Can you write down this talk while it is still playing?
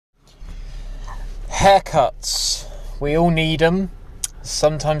Haircuts. We all need them.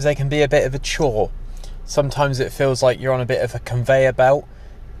 Sometimes they can be a bit of a chore. Sometimes it feels like you're on a bit of a conveyor belt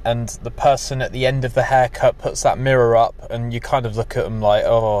and the person at the end of the haircut puts that mirror up and you kind of look at them like,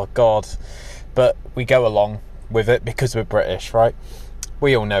 oh God. But we go along with it because we're British, right?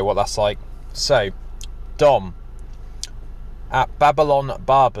 We all know what that's like. So, Dom. At Babylon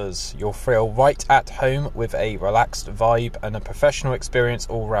Barbers, you'll feel right at home with a relaxed vibe and a professional experience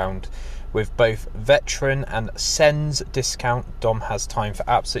all round. With both veteran and Sens discount, Dom has time for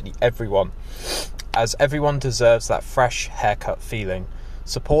absolutely everyone, as everyone deserves that fresh haircut feeling.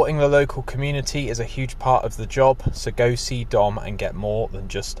 Supporting the local community is a huge part of the job, so go see Dom and get more than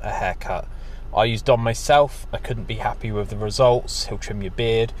just a haircut. I use Dom myself. I couldn't be happy with the results. He'll trim your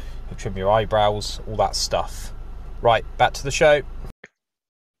beard, he'll trim your eyebrows, all that stuff. Right, back to the show.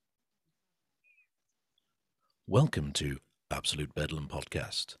 Welcome to Absolute Bedlam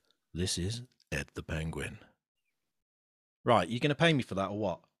Podcast. This is Ed the Penguin. Right, you going to pay me for that or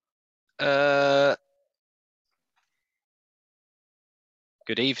what?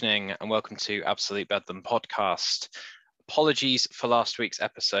 Good evening and welcome to Absolute Bedlam Podcast. Apologies for last week's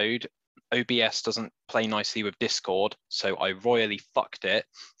episode. OBS doesn't play nicely with Discord, so I royally fucked it.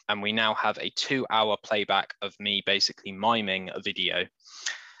 And we now have a 2-hour playback of me basically miming a video.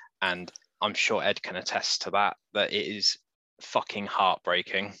 And I'm sure Ed can attest to that it is fucking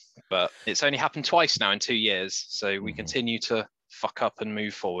heartbreaking. But it's only happened twice now in 2 years. So we continue to fuck up and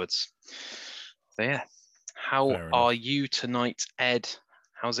move forwards. So yeah. How are you tonight, Ed?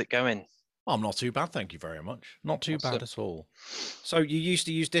 How's it going? I'm not too bad, thank you very much. Not too bad at all. So you used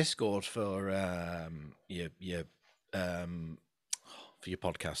to use Discord for your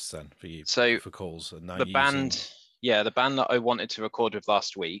podcasts then, for calls, and now the band that I wanted to record with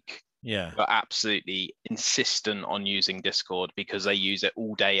last week, were absolutely insistent on using Discord because they use it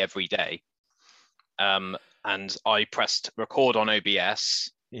all day, every day. And I pressed record on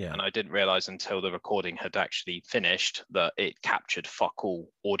OBS. Yeah. And I didn't realize until the recording had actually finished that it captured fuck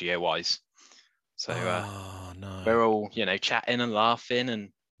all audio wise. So we're all, chatting and laughing and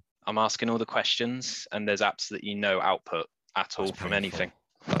I'm asking all the questions and there's absolutely no output at all from anything.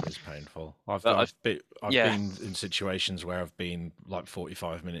 That is painful. I've been in situations where I've been like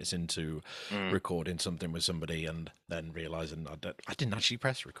 45 minutes into recording something with somebody and then realizing I didn't actually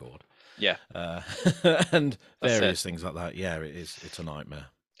press record. Yeah. And various things like that. Yeah, it's a nightmare.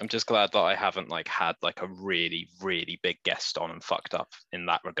 I'm just glad that I haven't had a really, really big guest on and fucked up in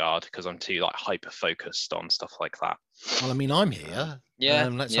that regard because I'm too hyper focused on stuff like that. Well, I mean, I'm here.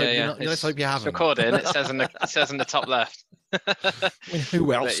 Let's hope you haven't. It's recording. It says in the top left. I mean,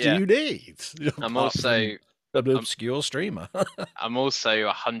 who else do you need? I'm also an obscure streamer. I'm also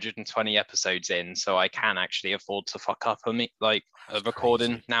 120 episodes in, so I can actually afford to fuck up a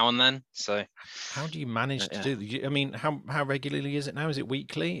recording crazy. Now and then. So, how do you manage to do that? I mean, how regularly is it now? Is it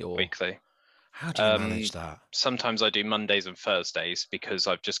weekly or weekly? How do you manage that? Sometimes I do Mondays and Thursdays because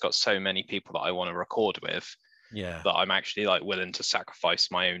I've just got so many people that I want to record with. Yeah. That I'm actually willing to sacrifice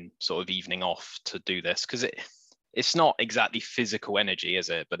my own sort of evening off to do this because it's not exactly physical energy, is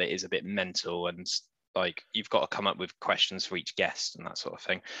it? But it is a bit mental and you've got to come up with questions for each guest and that sort of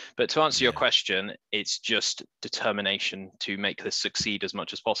thing. But to answer your question, it's just determination to make this succeed as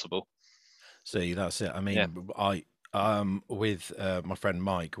much as possible. See, that's it. I mean, I with my friend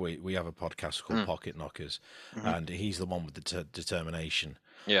Mike, we have a podcast called Pocket Knockers, and he's the one with the determination.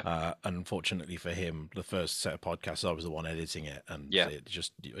 Yeah. And unfortunately for him, the first set of podcasts, I was the one editing it, and it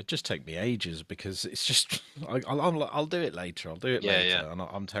just take me ages because it's just I'll do it later. I'll do it later, and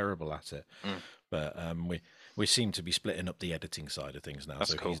I'm terrible at it. But we seem to be splitting up the editing side of things now.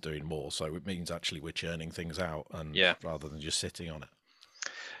 That's so cool. He's doing more, so it means actually we're churning things out, and rather than just sitting on it.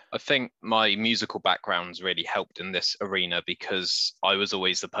 I think my musical background's really helped in this arena because I was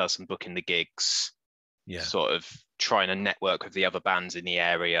always the person booking the gigs, sort of trying to network with the other bands in the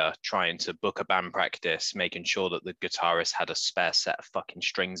area, trying to book a band practice, making sure that the guitarist had a spare set of fucking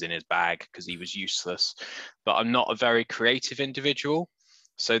strings in his bag because he was useless. But I'm not a very creative individual.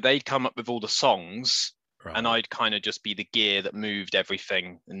 So they'd come up with all the songs and I'd kind of just be the gear that moved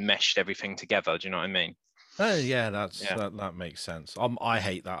everything and meshed everything together. Do you know what I mean? Oh yeah, that makes sense. I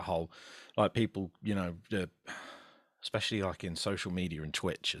hate that whole people, especially in social media and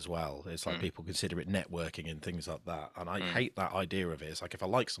Twitch as well. It's people consider it networking and things like that, and I hate that idea of it. It's if I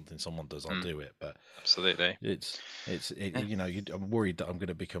like something someone does, I'll do it. But absolutely, I'm worried that I'm going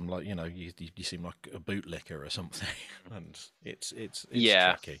to become you seem like a bootlicker or something, and it's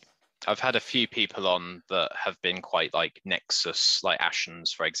tricky. I've had a few people on that have been quite Nexus,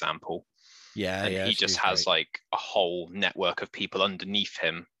 Ashens, for example. Yeah, and he just has great. Like a whole network of people underneath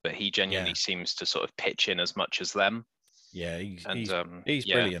him, but he genuinely seems to sort of pitch in as much as them. Yeah, he's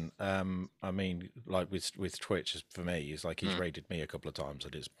brilliant. I mean, like with Twitch, for me, he's like he's raided me a couple of times,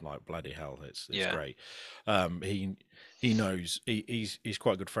 and it's like bloody hell, it's great. He knows he's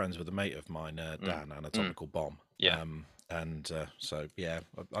quite good friends with a mate of mine, Dan, Anatomical Bomb. Yeah. So yeah,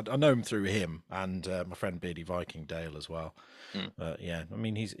 I know him through him and my friend Beardy Viking Dale as well. Yeah, I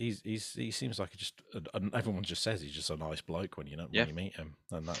mean, he seems like everyone just says he's just a nice bloke when you meet him,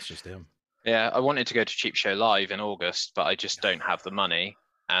 and that's just him. Yeah, I wanted to go to Cheap Show Live in August, but I just don't have the money,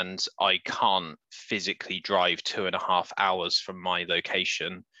 and I can't physically drive 2.5 hours from my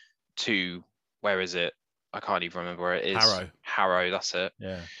location to, where is it? I can't even remember where it is. Harrow, that's it.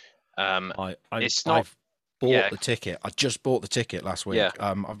 Yeah. It's not. I've bought the ticket. I just bought the ticket last week. Yeah.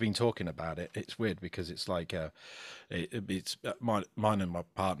 I've been talking about it. It's weird because it's like it's mine and my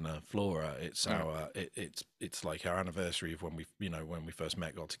partner Flora. It's it's like our anniversary of when we first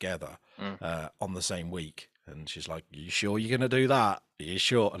met, got together on the same week. And she's like, "You sure you're gonna do that? Are you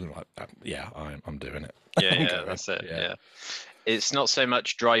sure?" And I'm like, "Yeah, I'm doing it." Yeah, that's it. Yeah. It's not so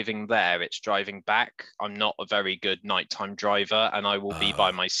much driving there, it's driving back. I'm not a very good nighttime driver, and I will be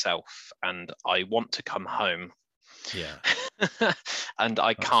by myself, and I want to come home. Yeah. And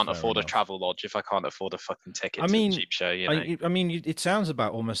I can't afford a travel lodge if I can't afford a fucking ticket to the Cheap Show. I mean, it sounds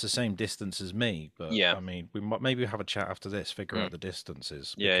about almost the same distance as me, but I mean, we might maybe have a chat after this, figure out the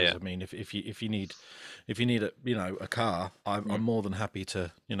distances. Because, I mean, if you need a car, I'm more than happy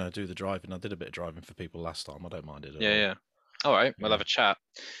to do the driving. I did a bit of driving for people last time. I don't mind it at all. Yeah. All right, we'll have a chat.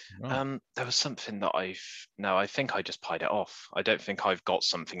 Right. There was something that I think I just pied it off. I don't think I've got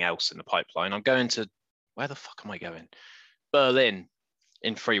something else in the pipeline. I'm going to, where the fuck am I going? Berlin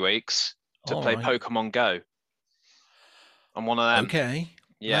in 3 weeks to play Pokemon Go. I'm one of them. Okay.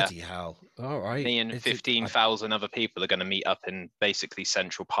 Yeah. Bloody hell. All right. Me and 15,000 other people are going to meet up in basically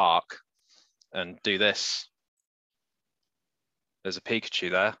Central Park and do this. There's a Pikachu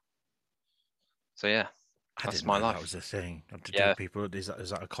there. So yeah. That's my life. That was the thing. People, is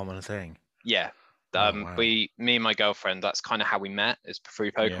that a common thing? Yeah. Me and my girlfriend, that's kind of how we met, is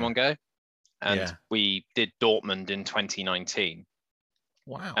through Pokemon Go. And we did Dortmund in 2019.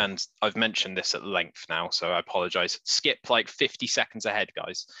 Wow. And I've mentioned this at length now, so I apologize. Skip like 50 seconds ahead,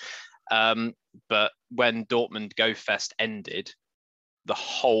 guys. But when Dortmund Go Fest ended, the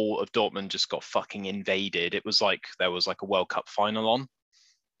whole of Dortmund just got fucking invaded. It was like there was like a World Cup final on,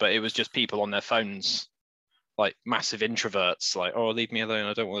 but it was just people on their phones, like massive introverts, like, "Oh, leave me alone,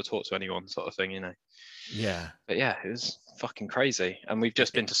 I don't want to talk to anyone," sort of thing, Yeah. But yeah, it was fucking crazy. And we've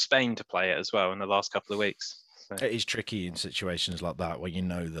just been to Spain to play it as well in the last couple of weeks. So. It is tricky in situations like that where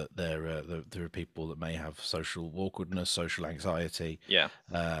that there are people that may have social awkwardness, social anxiety. Yeah.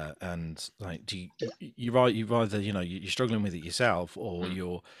 And like, you're right. You've either you're struggling with it yourself, or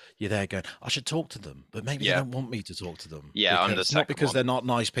you're there going, I should talk to them, but maybe they don't want me to talk to them. Yeah, not because they're not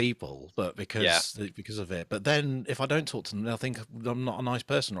nice people, but because of it. But then if I don't talk to them, they'll think I'm not a nice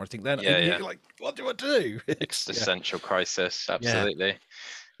person, or I think they're you're like, what do I do? It's the essential crisis. Absolutely.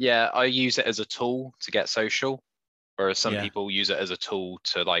 Yeah, I use it as a tool to get social, whereas some people use it as a tool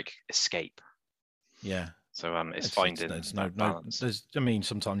to like escape. Yeah. So it's finding balance. I mean,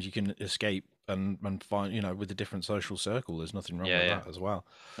 sometimes you can escape and find, with a different social circle. There's nothing wrong with that as well.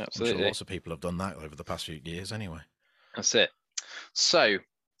 Absolutely. I'm sure lots of people have done that over the past few years anyway. That's it. So,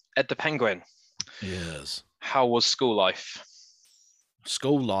 Ed the Penguin. Yes. How was school life?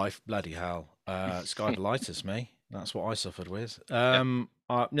 School life, bloody hell. Skydelitis, me. That's what I suffered with. No,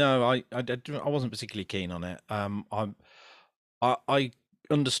 I wasn't particularly keen on it. I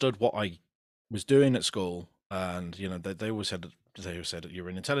understood what I was doing at school, and they always said you're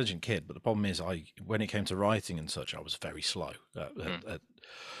an intelligent kid, but the problem is when it came to writing and such, I was very slow at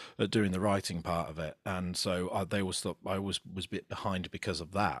doing the writing part of it, and so they always thought I was a bit behind because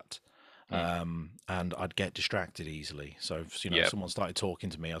of that. And I'd get distracted easily. So if someone started talking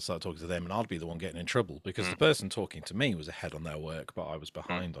to me, I'd start talking to them, and I'd be the one getting in trouble because the person talking to me was ahead on their work, but I was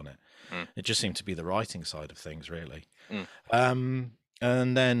behind on it. It just seemed to be the writing side of things, really. And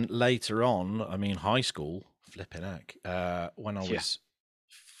then later on, I mean, high school, flipping heck, when I was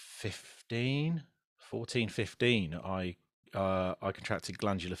 15, I contracted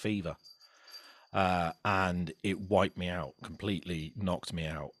glandular fever. And it wiped me out, completely knocked me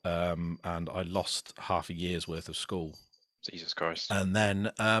out, and I lost half a year's worth of school. Jesus Christ. And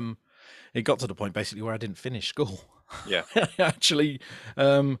then it got to the point basically where I didn't finish school. Yeah. Actually,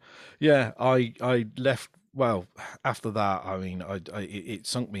 I left Well, after that, I mean, it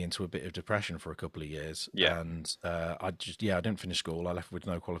sunk me into a bit of depression for a couple of years. Yeah. And I didn't finish school. I left with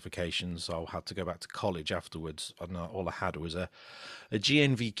no qualifications. So I had to go back to college afterwards. And all I had was a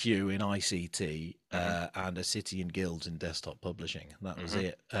GNVQ in ICT and a City and Guilds in desktop publishing. And that was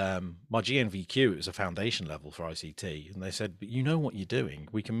it. My GNVQ, it was a foundation level for ICT. And they said, but you know what you're doing.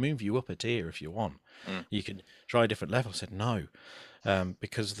 We can move you up a tier if you want. You can try a different level. I said, no.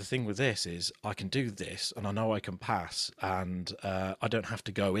 Because the thing with this is I can do this and I know I can pass and I don't have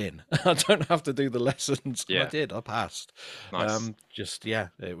to go in. I don't have to do the lessons. Yeah. I passed. Nice.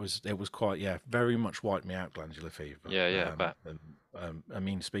 It was quite, very much wiped me out, glandular fever. Yeah, I bet. I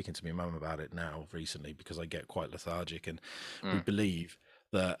mean, speaking to my mum about it now recently, because I get quite lethargic, and we believe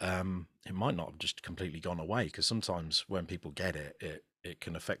that it might not have just completely gone away, because sometimes when people get it, it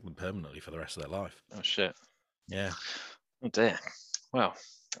can affect them permanently for the rest of their life. Oh, shit. Yeah. Oh, dear. Well,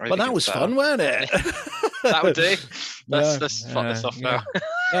 but that was fun, wasn't it? That would do. Let's fuck this off now.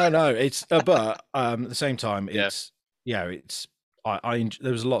 No, it's but at the same time, it's there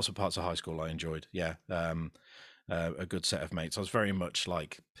was lots of parts of high school I enjoyed. Yeah, a good set of mates. I was very much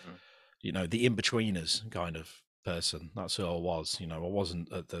like, the in-betweeners kind of person. That's who I was. I wasn't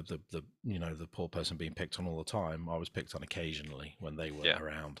the poor person being picked on all the time. I was picked on occasionally when they weren't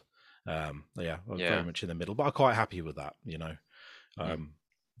around. I was very much in the middle, but I'm quite happy with that. I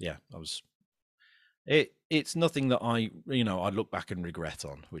was. It's nothing that I look back and regret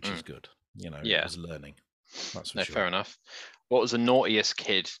on, which is good. It was learning. That's for sure. Fair enough. What was the naughtiest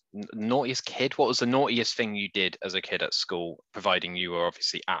kid? What was the naughtiest thing you did as a kid at school, providing you were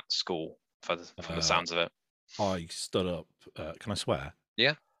obviously at school from the sounds of it? I stood up. Can I swear?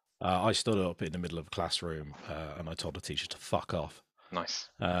 Yeah. I stood up in the middle of a classroom and I told the teacher to fuck off. Nice.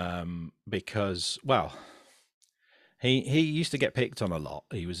 Because, well, he used to get picked on a lot.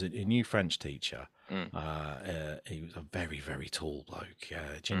 He was a new French teacher. He was a very, very tall bloke,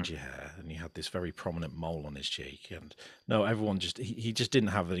 ginger hair, and he had this very prominent mole on his cheek. And no, everyone he just didn't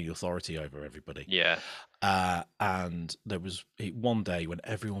have any authority over everybody. Yeah. And there was one day when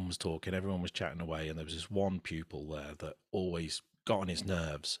everyone was talking, everyone was chatting away, and there was this one pupil there that always got on his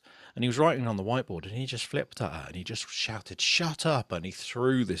nerves, and he was writing on the whiteboard, and he just flipped at her and he just shouted, "Shut up!" and he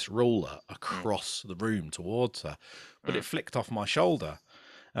threw this ruler across the room towards her, but it flicked off my shoulder.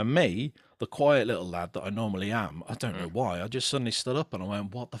 And me, the quiet little lad that I normally am, I don't know why, I just suddenly stood up and I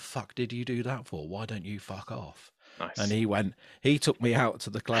went, "What the fuck did you do that for? Why don't you fuck off?" Nice. And he took me out to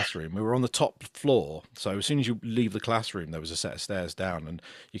the classroom. We were on the top floor, so as soon as you leave the classroom, there was a set of stairs down, and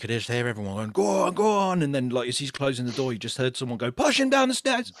you could just hear everyone going, go on. And then, like, as he's closing the door, you just heard someone go, "Push him down the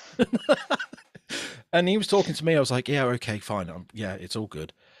stairs." And he was talking to me. I was like, "Yeah, okay, fine. It's all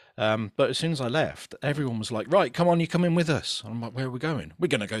good." But as soon as I left, everyone was like, "Right, come on, you come in with us." And I'm like, "Where are we going?" "We're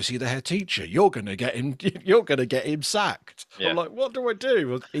going to go see the head teacher. You're going to get him sacked." Yeah. I'm like, "What do I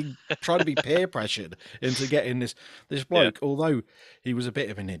do?" He tried to be peer pressured into getting this bloke. Yeah. Although he was a bit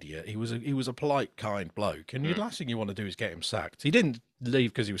of an idiot, he was a polite, kind bloke, and the last thing you want to do is get him sacked. He didn't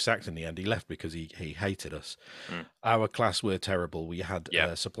leave because he was sacked in the end. He left because he hated us. Our class were terrible. We had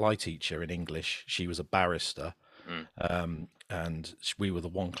a supply teacher in English. She was a barrister. And we were the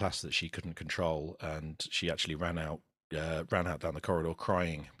one class that she couldn't control, and she actually ran out down the corridor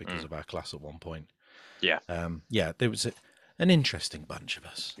crying because of our class at one point. There was an interesting bunch of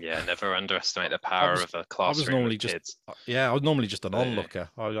us. Never underestimate the power of a classroom of kids. I was normally just an onlooker.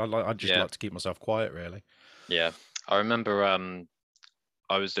 I just like to keep myself quiet, really. I remember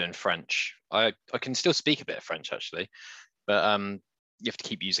I was doing French. I can still speak a bit of French, actually, but you have to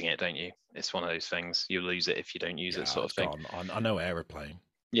keep using it, don't you? It's one of those things. You lose it if you don't use it, sort of thing. I know aeroplane.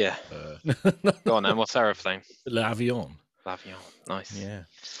 Yeah. Go on then. What's aeroplane? L'avion. L'avion. Nice. Yeah.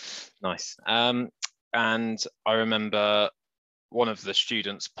 Nice. And I remember one of the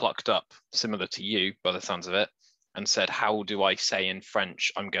students plucked up, similar to you by the sounds of it, and said, "How do I say in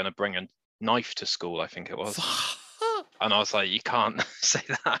French, I'm going to bring a knife to school?" I think it was. And I was like, "You can't say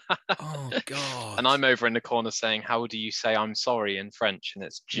that." Oh, God. And I'm over in the corner saying, "How do you say I'm sorry in French?" And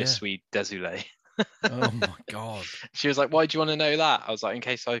it's "Je suis désolé." Oh, my God. She was like, "Why do you want to know that?" I was like, "In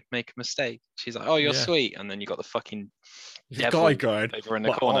case I make a mistake." She's like, "Oh, you're sweet." And then you got the fucking guy going over in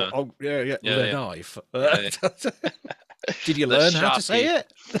the corner. With a knife. Did you learn how to say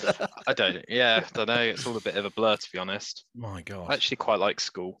it? I don't know. It's all a bit of a blur, to be honest. My God. I actually quite like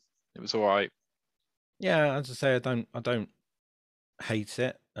school. It was all right. Yeah, as I say, I don't hate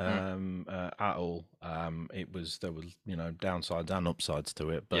it at all. There was downsides and upsides to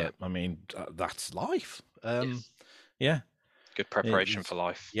it, but I mean that's life. Good preparation for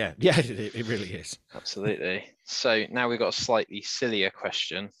life. It really is. Absolutely. So now we've got a slightly sillier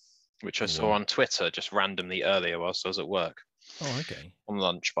question. which I saw on Twitter just randomly earlier whilst I was at work. Oh, okay. On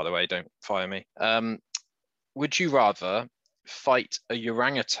lunch, by the way, don't fire me. Would you rather fight a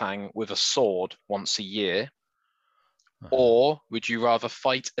orangutan with a sword once a year, or would you rather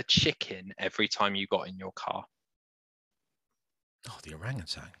fight a chicken every time you got in your car? Oh, the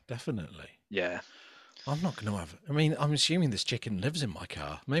orangutan, definitely. Yeah. I'm not going to have... I mean, I'm assuming this chicken lives in my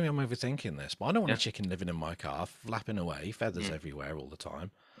car. Maybe I'm overthinking this, but I don't want a chicken living in my car, flapping away, feathers everywhere all the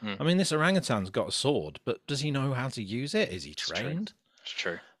time. I mean, this orangutan's got a sword, but does he know how to use it? Is he trained? It's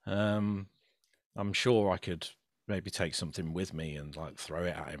true. I'm sure I could maybe take something with me and like throw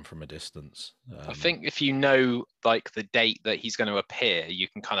it at him from a distance. I think if you know like the date that he's going to appear, you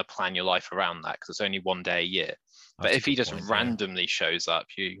can kind of plan your life around that, because it's only one day a year. But if he just randomly shows up,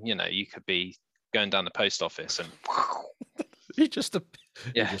 you know, you could be going down the post office and he just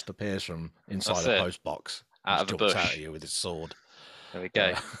appears from inside a post box out of the bush at you with his sword. There we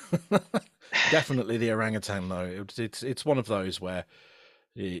go. Definitely the orangutan though. It's one of those where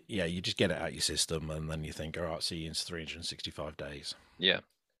you just get it out your system and then you think, all right, see you in 365 days. Yeah.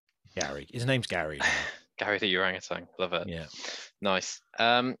 Gary. His name's Gary now. Gary the orangutan. Love it. Yeah. Nice.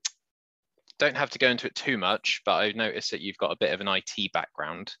 Don't have to go into it too much, but I noticed that you've got a bit of an IT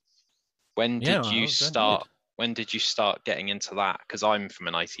background. When did you start getting into that? Because I'm from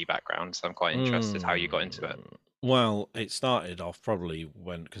an IT background, so I'm quite interested how you got into it. Well, it started off probably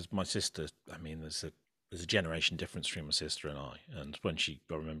because my sister, I mean, there's a generation difference between my sister and I. And when I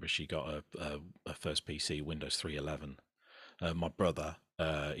remember she got a first PC, Windows 3.11. My brother,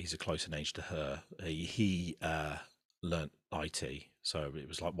 he's a close in age to her. He learnt IT, so it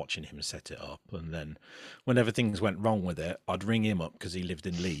was like watching him set it up. And then whenever things went wrong with it, I'd ring him up because he lived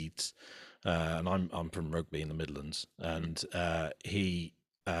in Leeds, and I'm from Rugby in the Midlands, and he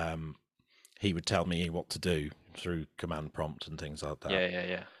would tell me what to do through command prompt and things like that.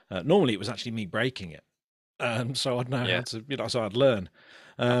 Yeah. Normally, it was actually me breaking it. So I'd know how to, so I'd learn.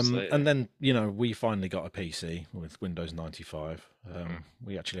 And then, we finally got a PC with Windows 95.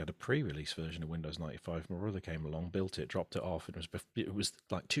 We actually had a pre-release version of Windows 95. My brother came along, built it, dropped it off. It was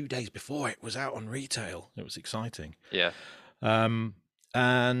like 2 days before it was out on retail. It was exciting. Yeah.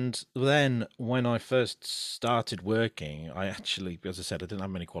 And then when I first started working, I actually, as I said, I didn't have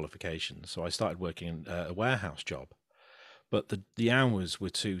many qualifications. So I started working in a warehouse job. But the hours were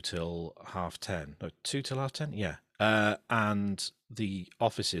 2 till 10:30. No, 2 till 10:30? Yeah. And the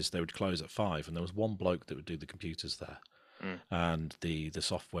offices, they would close at 5, and there was one bloke that would do the computers there and the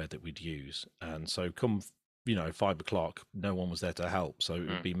software that we'd use. And so come, 5 o'clock, no one was there to help. So it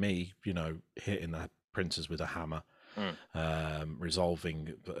would be me, hitting the printers with a hammer,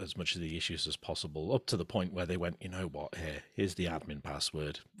 resolving as much of the issues as possible, up to the point where they went, you know what, here's the admin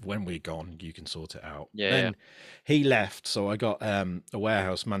password. When we're gone, you can sort it out. Then he left, so I got a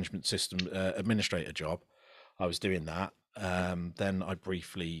warehouse management system administrator job. I was doing that. Then I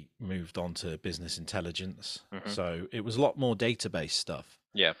briefly moved on to business intelligence. So it was a lot more database stuff.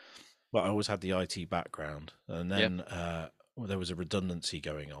 Yeah. But I always had the IT background. And then there was a redundancy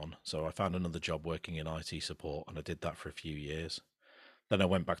going on, so I found another job working in IT support, and I did that for a few years. Then I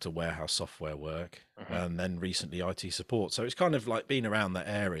went back to warehouse software work, and then recently IT support. So it's kind of like being around that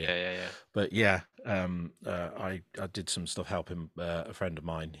area. Yeah. But I did some stuff helping a friend of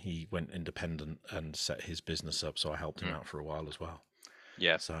mine. He went independent and set his business up, so I helped him out for a while as well.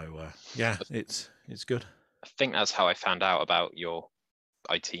 Yeah. So it's good. I think that's how I found out about your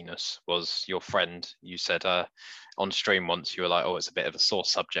IT-ness. Was your friend, you said on stream once, you were like, oh, it's a bit of a sore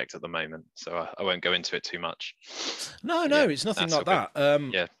subject at the moment, so I won't go into it too much. No, it's nothing like that.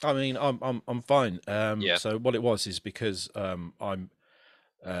 I mean, I'm fine. So what it was is because I've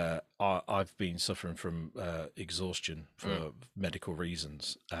been suffering from exhaustion for medical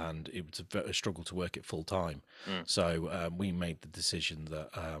reasons, and it was a struggle to work it full time. So we made the decision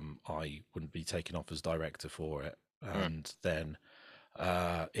that I wouldn't be taken off as director for it, and then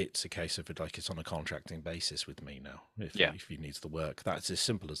it's a case of it's on a contracting basis with me now. If he needs the work, that's as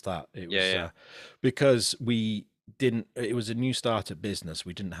simple as that. It was because it was a new startup business.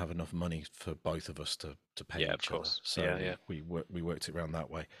 We didn't have enough money for both of us to pay each other. So we worked it around that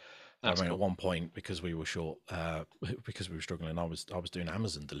way. That's At one point, because we were short, because we were struggling, I was doing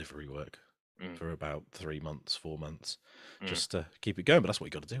Amazon delivery work for about 4 months, just to keep it going. But that's what you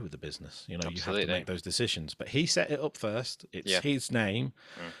got to do with the business. You have to make those decisions. But he set it up first. It's his name,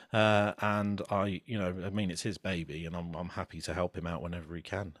 and it's his baby, and I'm happy to help him out whenever he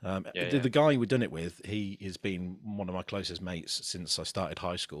can. The guy we've done it with, he has been one of my closest mates since I started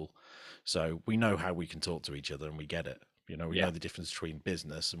high school, so we know how we can talk to each other, and we get it. We know the difference between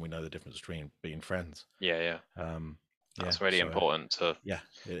business, and we know the difference between being friends. That's really important to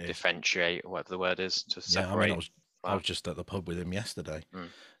it differentiate, or whatever the word is, to separate. Yeah, I mean, I was just at the pub with him yesterday.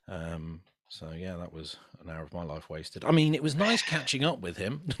 So yeah, that was an hour of my life wasted. I mean, it was nice catching up with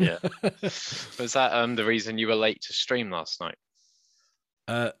him. Yeah. Was that the reason you were late to stream last night?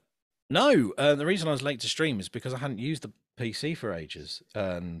 No, the reason I was late to stream is because I hadn't used the PC for ages,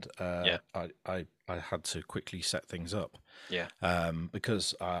 and I had to quickly set things up. Yeah.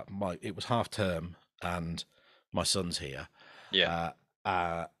 Because it was half term and my son's here. Yeah.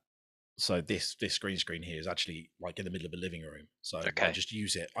 So this green screen here is actually like in the middle of a living room. So I just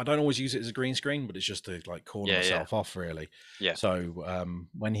use it. I don't always use it as a green screen, but it's just to like corner myself off, really. Yeah. So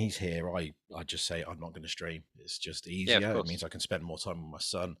when he's here, I just say I'm not going to stream. It's just easier. Yeah, it means I can spend more time with my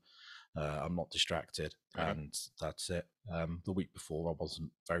son. I'm not distracted, and that's it. The week before, I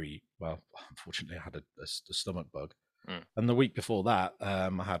wasn't very well. Unfortunately, I had a stomach bug. And the week before that, I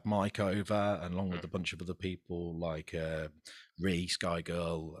had Mike over, and along with a bunch of other people like Ree, Sky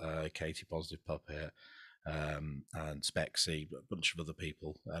Girl, Katie Positive Puppet, and Spexy, a bunch of other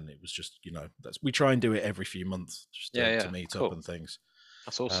people. And it was just, we try and do it every few months just to meet up and things.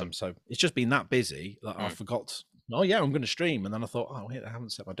 That's awesome. So it's just been that busy that I forgot. Oh yeah, I'm going to stream, and then I thought, oh wait, I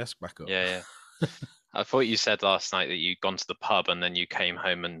haven't set my desk back up. Yeah. I thought you said last night that you'd gone to the pub and then you came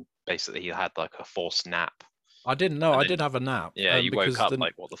home and basically you had like a forced nap. I didn't know. I did have a nap. Yeah, you woke up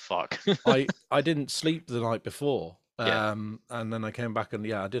like, what the fuck? I didn't sleep the night before. And then I came back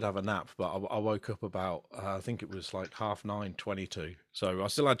and I did have a nap, but I woke up about, I think it was like 9:22. So I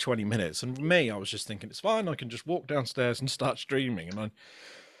still had 20 minutes. And for me, I was just thinking, it's fine. I can just walk downstairs and start streaming. And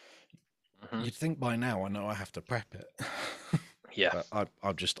you'd think by now I know I have to prep it. Yeah. But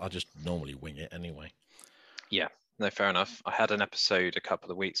I just normally wing it anyway. Yeah. No, fair enough. I had an episode a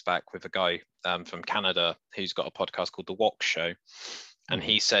couple of weeks back with a guy from Canada who's got a podcast called The Wok Show. And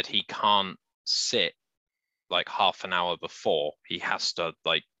he said he can't sit like half an hour before. He has to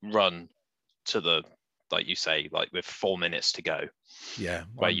like run to the, like you say, like with 4 minutes to go. Yeah.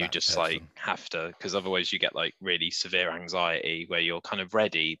 Where you just like have to, because otherwise you get like really severe anxiety where you're kind of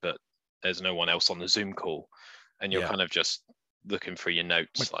ready, but there's no one else on the Zoom call. And you're kind of just looking through your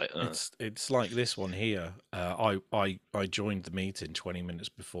notes. Like it's like this one here. I joined the meeting 20 minutes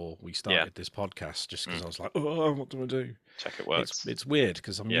before we started this podcast just because I was like, oh, what do I do? Check it works. It's weird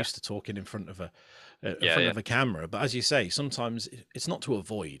because I'm used to talking in front of a camera, but as you say, sometimes it's not to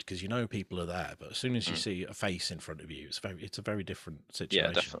avoid because people are there, but as soon as you see a face in front of you, it's a very different situation.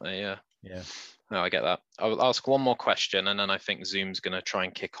 Yeah, definitely. Yeah. No, I get that. I'll ask one more question and then I think Zoom's going to try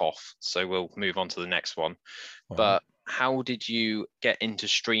and kick off. So we'll move on to the next one. But how did you get into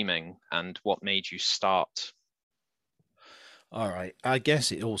streaming and what made you start? All right. I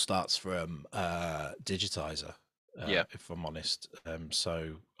guess it all starts from Digitizer, if I'm honest.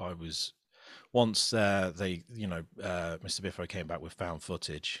 So I was once Mr. Biffo came back with found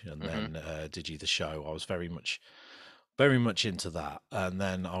footage and then Digi the show. I was very much into that. And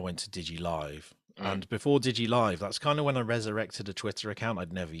then I went to Digi Live. And before Digi Live, that's kind of when I resurrected a Twitter account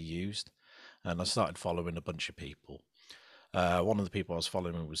I'd never used. And I started following a bunch of people. One of the people I was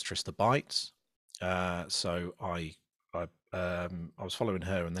following was Trista Bytes. So I was following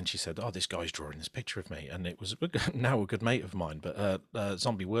her, and then she said, "Oh, this guy's drawing this picture of me," and it was now a good mate of mine, but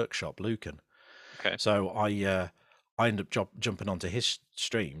Zombie Workshop, Lucan. Okay. So I ended up jumping onto his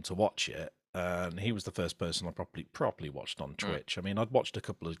stream to watch it, and he was the first person I properly watched on Twitch. I mean, I'd watched a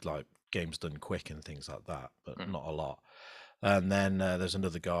couple of like games done quick and things like that, but not a lot. And then there's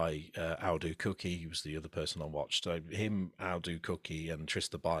another guy, Aldo Cookie, he was the other person I watched. So him, Aldo Cookie, and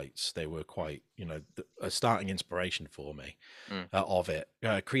Trista Bytes, they were quite, a starting inspiration for me of it.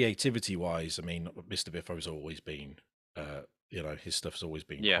 Creativity-wise, I mean, Mr. Biffo's always been, his stuff's always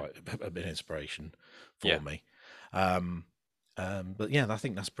been quite a bit of inspiration for me. But yeah, I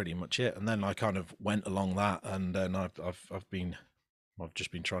think that's pretty much it. And then I kind of went along that, and then I've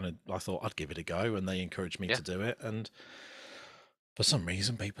just been trying to. I thought I'd give it a go, and they encouraged me to do it, and for some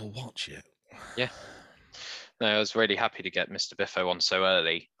reason, people watch it. Yeah. No, I was really happy to get Mr. Biffo on so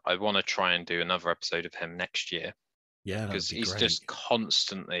early. I want to try and do another episode of him next year. Yeah, because he's just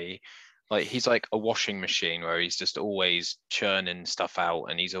constantly he's like a washing machine where he's just always churning stuff out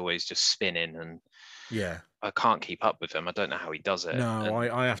and he's always just spinning and I can't keep up with him. I don't know how he does it. No,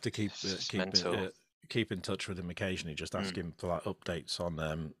 I have to keep in touch with him occasionally. Just ask him for like updates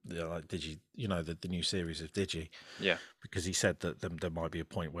on Digi, the new series of Digi. Yeah, because he said that there might be a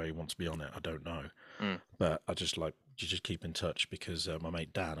point where he wants to be on it. I don't know, but I just like you just keep in touch because my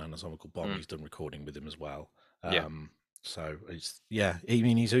mate Dan and his uncle Bob, he's done recording with him as well. So it's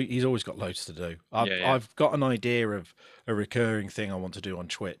he's always got loads to do. I've got an idea of a recurring thing I want to do on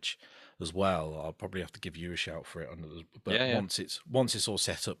Twitch. as well. I'll probably have to give you a shout for it. But once it's all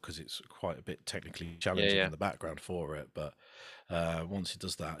set up, because it's quite a bit technically challenging in the background for it. But once he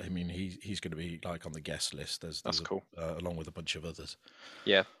does that, I mean, he's going to be like on the guest list. That's cool, along with a bunch of others.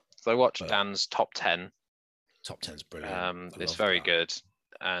 Yeah. So I watched Dan's top 10. Top 10's brilliant. It's very good.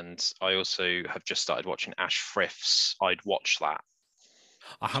 And I also have just started watching Ash Frith's I'd Watch That.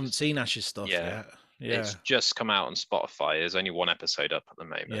 I haven't seen Ash's stuff yet. Yeah. It's just come out on Spotify. There's only one episode up at the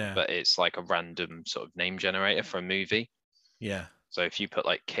moment, but it's like a random sort of name generator for a movie. Yeah. So if you put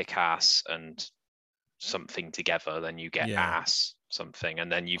like Kick Ass and something together, then you get Ass something,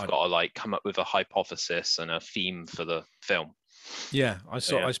 and then you've got to like come up with a hypothesis and a theme for the film. Yeah, I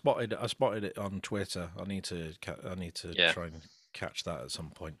spotted it on Twitter. I need to try and catch that at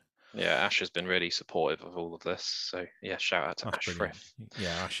some point. Yeah, Ash has been really supportive of all of this. So yeah, shout out to Ash Frith.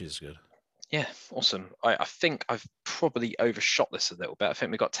 Yeah, Ash is good. Yeah, awesome. I think I've probably overshot this a little bit. I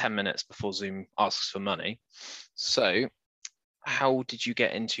think we've got 10 minutes before Zoom asks for money. So how did you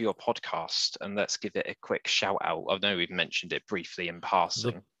get into your podcast? And let's give it a quick shout out. I know we've mentioned it briefly in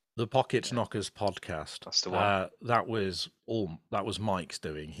passing. The Pocket Knockers podcast. That's the one. That was Mike's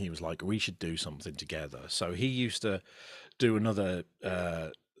doing. He was like, we should do something together. So he used to do another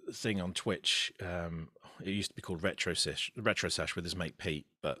thing on Twitch. It used to be called Retro Sesh with his mate Pete,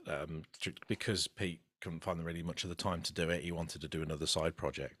 but because Pete couldn't find really much of the time to do it, he wanted to do another side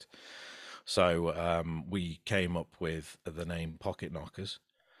project. So we came up with the name Pocket Knockers,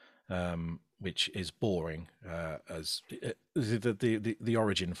 which is boring. As the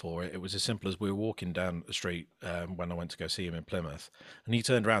origin for it, it was as simple as we were walking down the street when I went to go see him in Plymouth, and he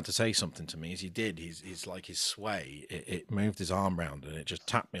turned around to say something to me. As he did, he's like his sway, it moved his arm round and it just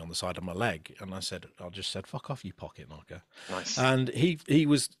tapped me on the side of my leg, and I just said, "Fuck off, you pocket knocker." Nice. And he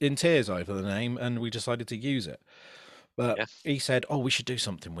was in tears over the name, and we decided to use it. But he said, "Oh, we should do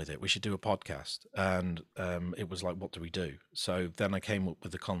something with it. We should do a podcast." And it was like, what do we do? So then I came up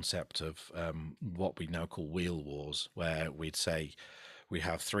with the concept of what we now call Wheel Wars, where we'd say we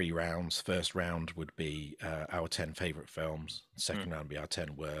have 3 rounds. First round would be our 10 favourite films. Second round would be our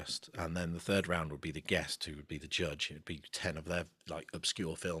 10 worst. And then the third round would be the guest, who would be the judge. It would be 10 of their like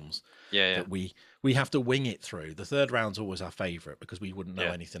obscure films that we have to wing it through. The third round's always our favourite because we wouldn't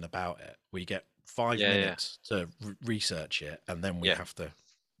know anything about it. We get 5 minutes to research it, and then we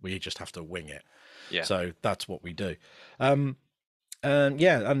just have to wing it. So that's what we do. And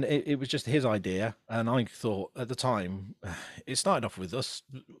it was just his idea, and I thought at the time, it started off with us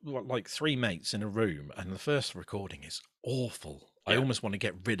like 3 mates in a room, and the first recording is awful. I almost want to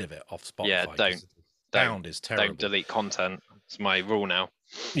get rid of it off Spotify. Don't. Sound is terrible. Don't delete content. It's my rule now.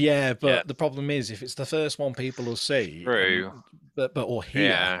 Yeah, but the problem is, if it's the first one people will see, or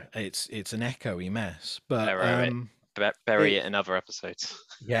hear, it's an echoey mess. But bury it in other episodes.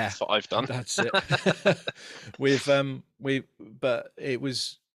 Yeah, that's what I've done. That's it. But it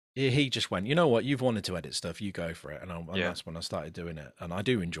was. He just went, you know what, you've wanted to edit stuff, you go for it. And that's when I started doing it. And I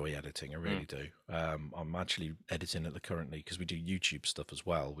do enjoy editing, I really do. I'm actually editing it currently because we do YouTube stuff as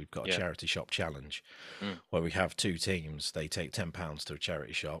well. We've got a charity shop challenge where we have 2 teams. They take £10 to a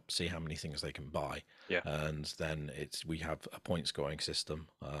charity shop, see how many things they can buy. And then we have a point scoring system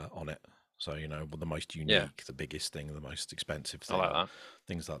on it. So, you know, the most unique, the biggest thing, the most expensive thing,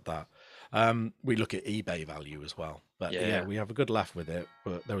 things like that. We look at eBay value as well. But we have a good laugh with it.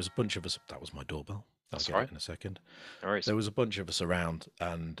 But there was a bunch of us. That was my doorbell. I'll get it in a second. There was a bunch of us around,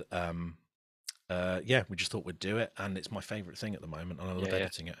 and we just thought we'd do it. And it's my favourite thing at the moment, and I love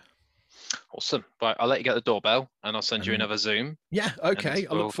editing it. Awesome. Right, I'll let you get the doorbell, and I'll send you another Zoom. Yeah, okay.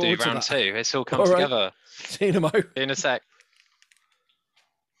 I look forward to round that. 2. It's all come together. See you in a mo. See you in a sec.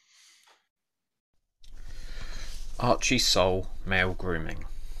 Archie Soul Male Grooming.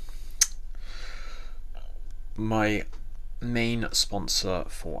 My main sponsor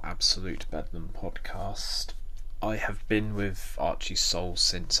for Absolute Bedlam podcast. I have been with Archie Soul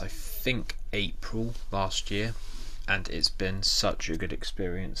since I think April last year, and it's been such a good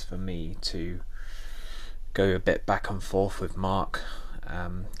experience for me to go a bit back and forth with Mark,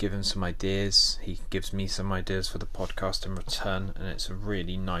 give him some ideas, he gives me some ideas for the podcast in return, and it's a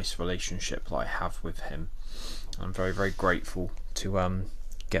really nice relationship that I have with him. I'm very, very grateful to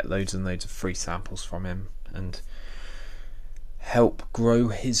get loads and loads of free samples from him and help grow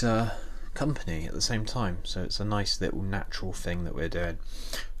his company at the same time. So it's a nice little natural thing that we're doing.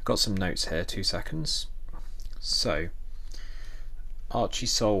 I've got some notes here, 2 seconds. So, Archie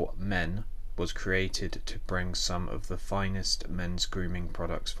Soul Men was created to bring some of the finest men's grooming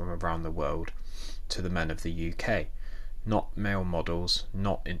products from around the world to the men of the UK. Not male models,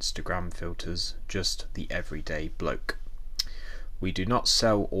 not Instagram filters, just the everyday bloke. We do not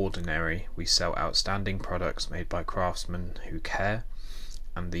sell ordinary, we sell outstanding products made by craftsmen who care,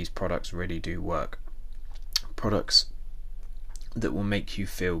 and these products really do work. Products that will make you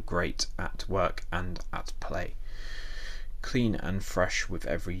feel great at work and at play. Clean and fresh with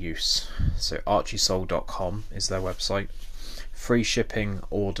every use. So archiesoul.com is their website. Free shipping,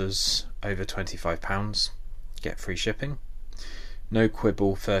 orders over £25 get free shipping. No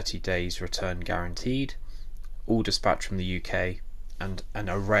quibble, 30 days return guaranteed. All dispatched from the UK, and an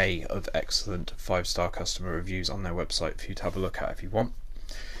array of excellent 5-star customer reviews on their website for you to have a look at if you want.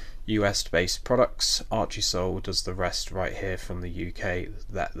 US based products. Archie Soul does the rest right here from the UK.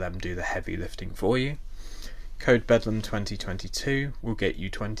 Let them do the heavy lifting for you. Code Bedlam 2022 will get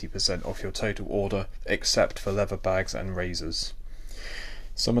you 20% off your total order, except for leather bags and razors.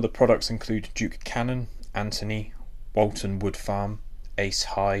 Some of the products include Duke Cannon, Anthony, Walton Wood Farm, Ace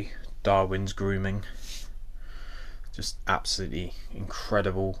High, Darwin's Grooming. Just absolutely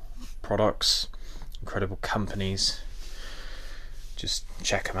incredible products, incredible companies. Just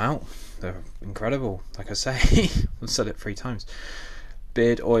check them out. They're incredible. Like I say, I've said it 3 times.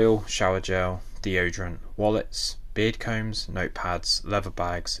 Beard oil, shower gel, deodorant, wallets, beard combs, notepads, leather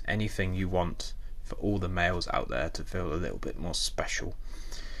bags, anything you want for all the males out there to feel a little bit more special.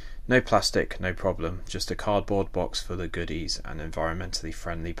 No plastic, no problem. Just a cardboard box full of goodies and environmentally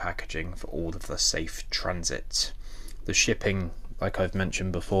friendly packaging for all of the safe transit. The shipping, like I've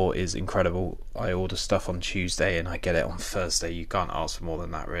mentioned before, is incredible. I order stuff on Tuesday and I get it on Thursday. You can't ask for more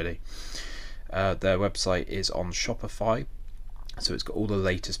than that, really. Their website is on Shopify, so it's got all the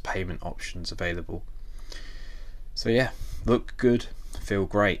latest payment options available. So yeah, look good, feel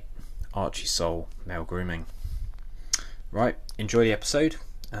great. Archie Soul Male Grooming. Right, enjoy the episode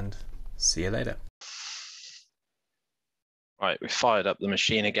and see you later. Right, we fired up the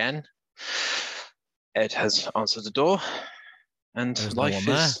machine again. Ed has answered the door, and There's life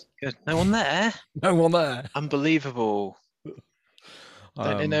no one is good. No one there? No one there. Unbelievable.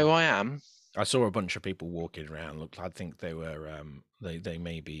 Don't they know who I am? I saw a bunch of people walking around. I think they were they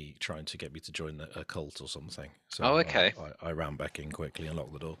may be trying to get me to join a cult or something. So okay. I ran back in quickly and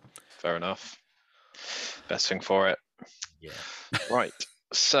locked the door. Fair enough. Best thing for it. Yeah. Right.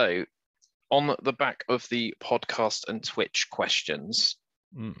 So, on the back of the podcast and Twitch questions,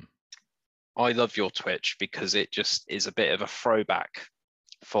 I love your Twitch because it just is a bit of a throwback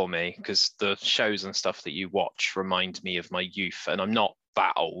for me, because the shows and stuff that you watch remind me of my youth, and I'm not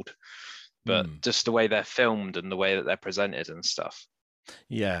that old, but just the way they're filmed and the way that they're presented and stuff.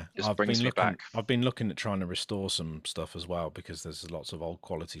 Yeah, just brings me back. I've been looking at trying to restore some stuff as well, because there's lots of old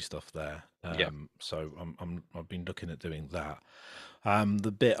quality stuff there. So I've been looking at doing that.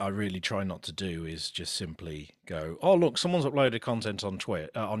 The bit I really try not to do is just simply go, oh look, someone's uploaded content on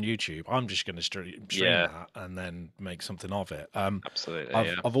on YouTube. I'm just going to stream that and then make something of it. Absolutely.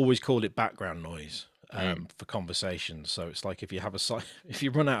 I've always called it background noise for conversations. So it's like if you have if you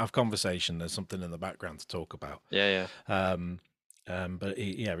run out of conversation, there's something in the background to talk about. But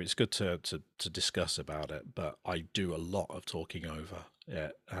it's good to discuss about it. But I do a lot of talking over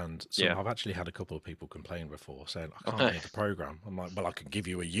it, and so I've actually had a couple of people complain before saying I can't hear the program. I'm like, well, I can give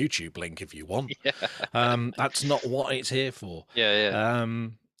you a YouTube link if you want. That's not what it's here for.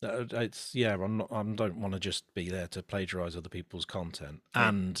 It's I don't want to just be there to plagiarize other people's content.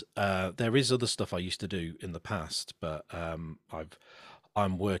 And there is other stuff I used to do in the past, but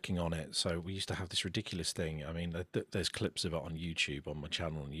I'm working on it. So we used to have this ridiculous thing. I mean, there's clips of it on YouTube, on my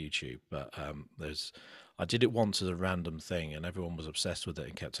channel on YouTube, but I did it once as a random thing and everyone was obsessed with it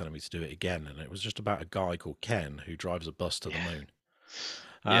and kept telling me to do it again. And it was just about a guy called Ken who drives a bus to the moon.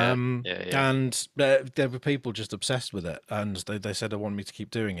 And there were people just obsessed with it, and they said they wanted me to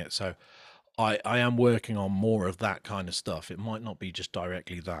keep doing it. So I am working on more of that kind of stuff. It might not be just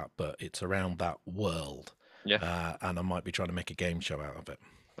directly that, but it's around that world. And I might be trying to make a game show out of it.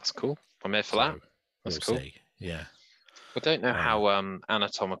 That's cool. I'm here for that. That's cool. See. Yeah. I don't know how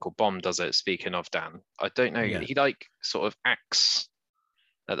Anatomical Bomb does it. Speaking of Dan, I don't know. He sort of acts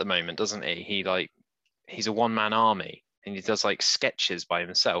at the moment, doesn't he? He's a one-man army, and he does sketches by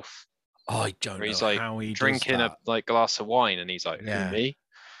himself. I don't know he's how he drinking does that. a glass of wine, and he's like, who, me?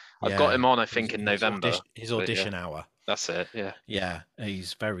 I've got him on, I think, in November. His audition hour. That's it. Yeah.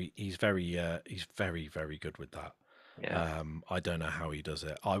 He's very, very good with that. I don't know how he does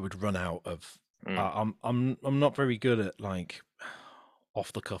it. I would run out of. I'm not very good at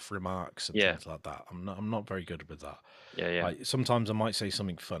off the cuff remarks and things like that. I'm not very good with that. Yeah. Sometimes I might say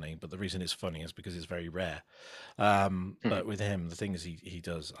something funny, but the reason it's funny is because it's very rare. But with him, the things he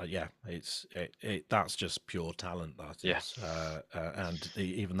does, that's just pure talent. That is, and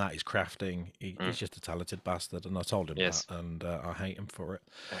even that is crafting. He's just a talented bastard, and I told him that, and I hate him for it.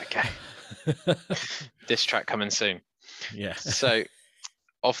 Okay. Diss track coming soon. Yeah. So,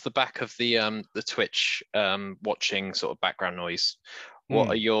 off the back of the Twitch watching sort of background noise, what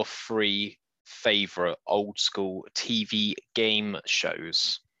are your 3 favorite old school TV game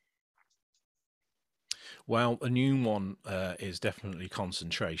shows? Well, a new one is definitely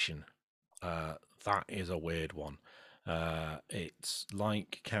Concentration. That is a weird one. It's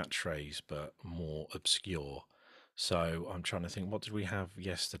like Catchphrase, but more obscure. So I'm trying to think, what did we have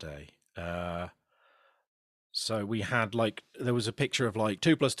yesterday? So we had there was a picture of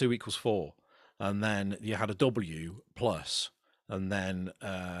 2 + 2 = 4, and then you had a W plus, and then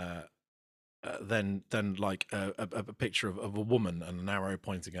a picture of a woman and an arrow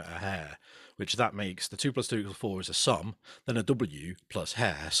pointing at her hair, which that makes the 2 + 2 = 4 is a sum, then a W plus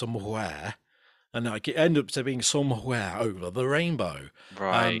hair somewhere, and it end up to being somewhere over the rainbow.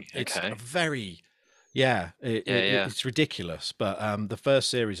 Right. It's a very it's ridiculous. But the first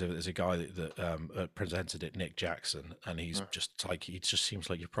series of it is a guy that presented it, Nick Jackson, and he's just he just seems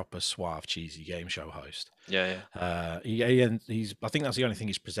like your proper suave, cheesy game show host. Yeah. He's I think that's the only thing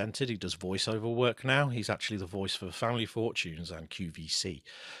he's presented. He does voiceover work now. He's actually the voice for Family Fortunes and QVC.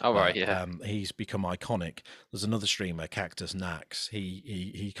 Oh, right, yeah. He's become iconic. There's another streamer, Cactus Nax.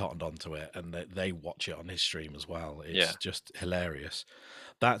 He cottoned onto it, and they watch it on his stream as well. It's just hilarious.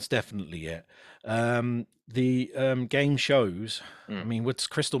 That's definitely it. The game shows. I mean, would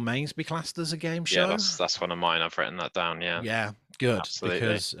Crystal Maze be classed as a game show? Yeah, that's one of mine. I've written that down. Yeah, good. Absolutely.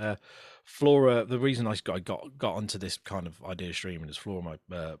 Because Flora, the reason I got onto this kind of idea streaming is Flora,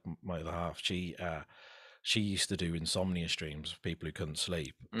 my other half. She used to do insomnia streams for people who couldn't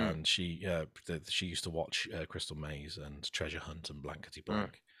sleep, and she used to watch Crystal Maze and Treasure Hunt and Blankety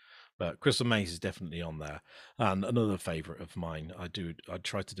Blank. But Crystal Maze is definitely on there. And another favourite of mine, I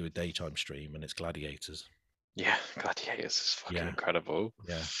try to do a daytime stream, and it's Gladiators. Yeah, Gladiators is fucking incredible.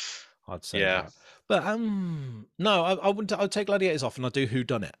 Yeah, I'd say that. But no, I wouldn't. I'd take Gladiators off, and I'd do Who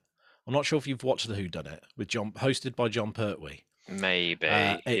Done It. I'm not sure if you've watched the Who Done It with hosted by John Pertwee. Maybe.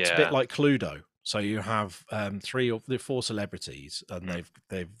 It's a bit like Cluedo. So you have 3 or 4 celebrities, and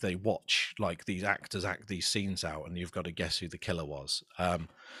they watch these actors act these scenes out, and you've got to guess who the killer was. That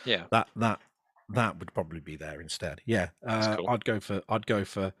would probably be there instead. Yeah, cool. I'd go for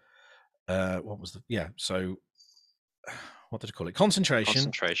what was the So what did I call it?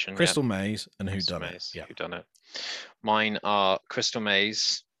 Concentration, Crystal Maze, and Who Done It. Yeah, Who Done It. Mine are Crystal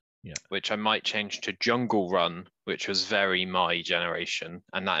Maze. Yeah. Which I might change to Jungle Run, which was very my generation,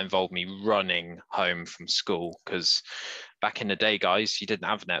 and that involved me running home from school, because back in the day, guys, you didn't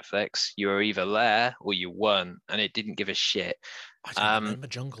have Netflix. You were either there or you weren't, and it didn't give a shit. I don't remember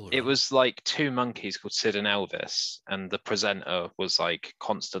Jungle Run. It was 2 monkeys called Sid and Elvis, and the presenter was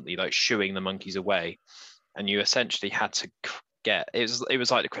constantly shooing the monkeys away, and you essentially had to get it was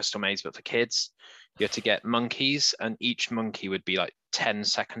like the Crystal Maze but for kids. You had to get monkeys, and each monkey would be 10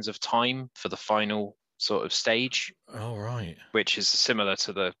 seconds of time for the final sort of stage. Oh, right. Which is similar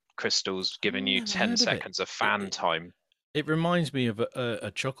to the crystals giving you 10 seconds of fan time. It reminds me of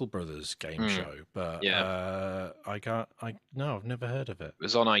a Chuckle Brothers game show, but I've never heard of it. It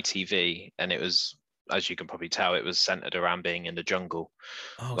was on ITV, and it was, as you can probably tell, it was centered around being in the jungle.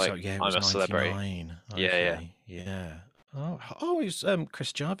 Oh, so yeah, it was I'm a celebrity. Okay. Yeah. Oh, it's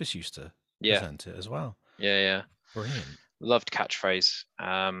Chris Jarvis used to present it as well. Yeah. Brilliant. Loved Catchphrase.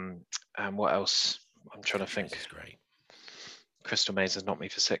 And what else? I'm trying to think. It's great. Crystal Maze has knocked me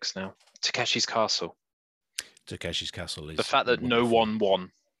for 6 now. Takeshi's Castle. Takeshi's Castle is the fact that no one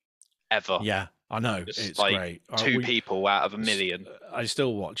won ever. Yeah, I know. It's great. 2 people out of a million. I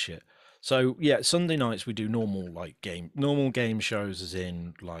still watch it. So yeah, Sunday nights we do normal game shows, as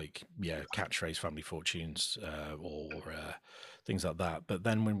in Catchphrase, Family Fortunes, or things like that. But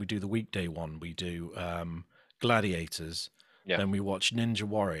then when we do the weekday one, we do Gladiators. Yeah. Then we watch Ninja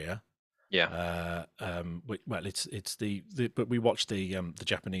Warrior. Yeah. But we watch the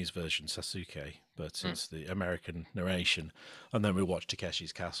Japanese version, Sasuke, but it's the American narration, and then we watch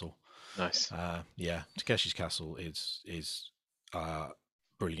Takeshi's Castle. Nice. Takeshi's Castle is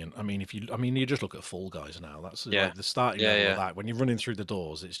brilliant. I mean, you just look at Fall Guys now. That's the starting level of that. When you're running through the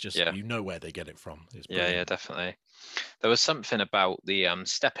doors, it's just you know where they get it from. It's yeah, definitely. There was something about the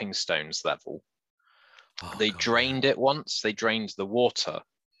Stepping Stones level. They drained it once. They drained the water,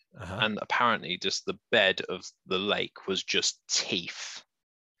 and apparently just the bed of the lake was just teeth.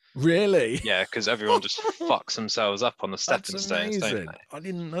 Really? Yeah, because everyone just fucks themselves up on the stepping stones, don't they? I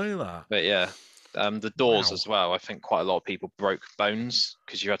didn't know that. But yeah, the doors as well. I think quite a lot of people broke bones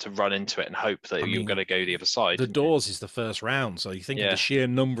because you had to run into it and hope that you were going to go the other side. The doors is the first round, so you think of the sheer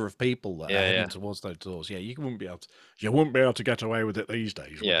number of people that are heading towards those doors. Yeah, you wouldn't be able to get away with it these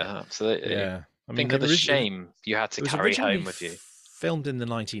days. Yeah, absolutely. Yeah, I mean, think of the shame you had to carry home with you. Filmed in the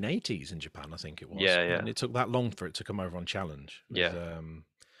 1980s in Japan, I think it was. Yeah. And it took that long for it to come over on Challenge.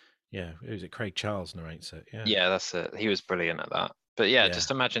 Yeah, was it Craig Charles narrates it? Yeah, that's it. He was brilliant at that. But yeah,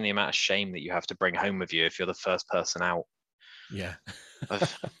 just imagine the amount of shame that you have to bring home with you if you're the first person out. Yeah.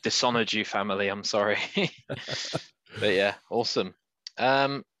 I've dishonored you, family. I'm sorry. But yeah, awesome.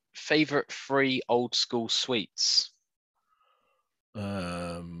 Favorite 3 old school sweets?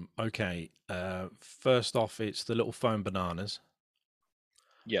 Okay. First off, it's the little foam bananas.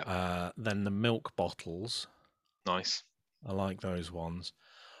 Yeah. Then the milk bottles. Nice. I like those ones.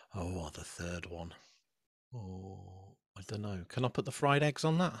 Oh, the third one. Oh, I don't know. Can I put the fried eggs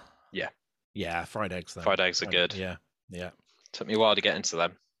on that? Yeah. Yeah, fried eggs then. Fried eggs are good. Yeah. Took me a while to get into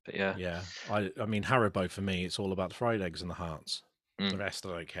them, but yeah. Yeah. I mean, Haribo for me, it's all about the fried eggs and the hearts. The rest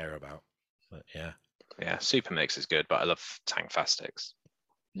I don't care about. But yeah. Yeah, Super Mix is good, but I love Tangfastics.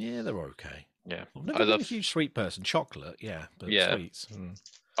 Yeah, they're okay. Yeah. I've never been a huge sweet person. Chocolate, yeah, but sweets.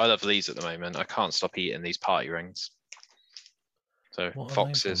 I love these at the moment. I can't stop eating these party rings. So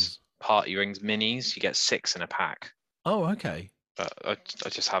Fox's party rings minis, you get 6 in a pack. Oh, okay. But I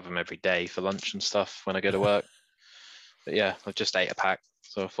just have them every day for lunch and stuff when I go to work. But yeah, I've just ate a pack,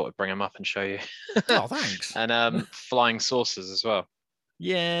 so I thought I'd bring them up and show you. Oh, thanks. And flying saucers as well.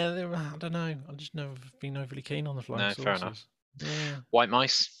 Yeah, I don't know. I've just never been overly keen on the flying saucers. Fair enough. Yeah. White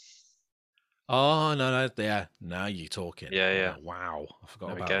mice. Oh, no. Yeah, now you're talking. Yeah. Wow, I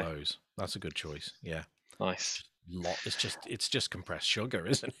forgot about those. That's a good choice. Yeah. Nice. It's just compressed sugar,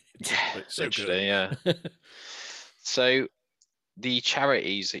 isn't it? It's so literally, good. Yeah. So the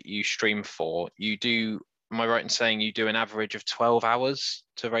charities that you stream for, you do, am I right in saying you do an average of 12 hours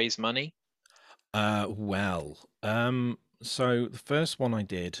to raise money? So the first one I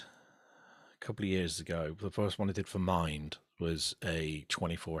did a couple of years ago, the first one I did for Mind was a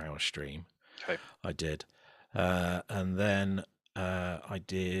 24-hour stream. Okay. I did. And then I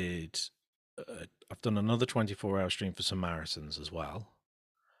did, I've done another 24-hour stream for Samaritans as well.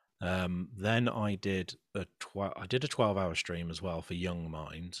 Then I did a 12-hour stream as well for Young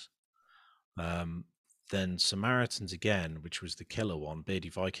Minds. Then Samaritans again, which was the killer one. Beardy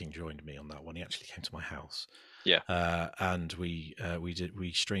Viking joined me on that one. He actually came to my house. Yeah. And we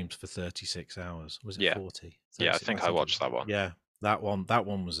streamed for 36 hours. Was it 40? Yeah, I think I watched that one. Yeah, that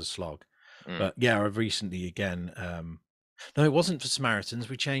one was a slog. But yeah, I've recently again. No, it wasn't for Samaritans.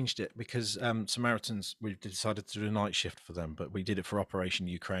 We changed it because Samaritans, we decided to do a night shift for them, but we did it for Operation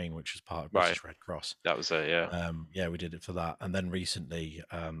Ukraine, which was part of British Red Cross. That was it, yeah. Yeah, we did it for that. And then recently,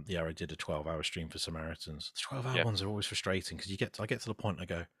 I did a 12-hour stream for Samaritans. The 12-hour ones are always frustrating because I get to the point and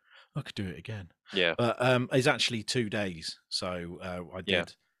I go, I could do it again. Yeah. But it's actually 2 days. So I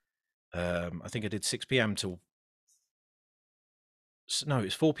did, I think I did 6 p.m. till, no,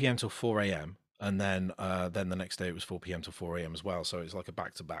 it's 4 p.m. till 4 a.m. And then the next day it was 4 p.m. till 4 a.m. as well. So it's like a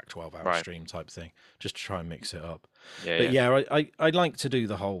back-to-back 12-hour stream type thing, just to try and mix it up. I'd like to do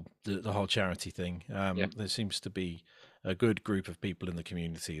the whole charity thing. There seems to be a good group of people in the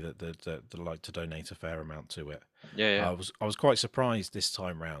community that like to donate a fair amount to it. I was quite surprised this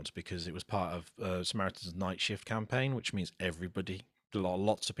time round because it was part of Samaritan's night shift campaign, which means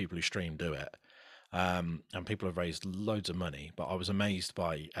lots of people who stream do it. And people have raised loads of money, but I was amazed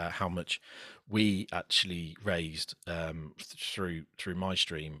by how much we actually raised through my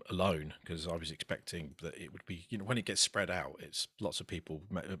stream alone, because I was expecting that it would be, when it gets spread out, it's lots of people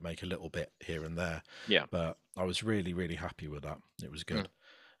make a little bit here and there. Yeah. But I was really, really happy with that. It was good.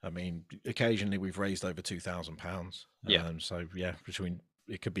 I mean, occasionally we've raised over £2,000. Yeah. So yeah,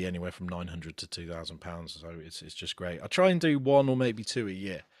 it could be anywhere from £900 to £2,000. So it's just great. I try and do 1 or maybe 2 a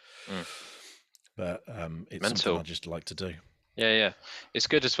year. But it's something I just like to do. Yeah. It's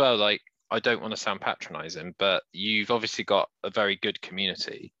good as well. Like, I don't want to sound patronizing, but you've obviously got a very good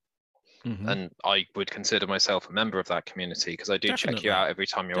community. And I would consider myself a member of that community because I do check you out every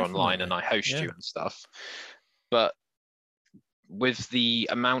time you're online and I host you and stuff. But with the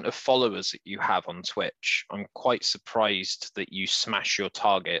amount of followers that you have on Twitch, I'm quite surprised that you smash your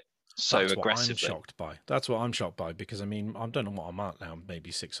target That's aggressively. That's what I'm shocked by, because I mean, I don't know what I'm at now,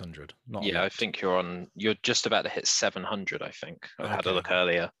 maybe 600. I think you're just about to hit 700. I think I had a look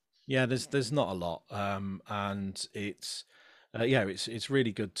earlier. Yeah, there's not a lot, and it's yeah, it's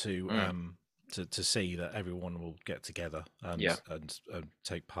really good to see that everyone will get together and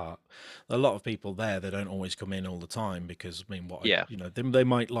take part. A lot of people there, they don't always come in all the time because I mean, they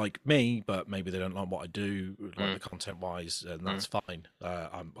might like me, but maybe they don't like what I do, like the content wise, and that's fine.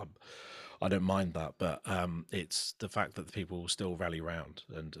 I don't mind that, but it's the fact that the people will still rally around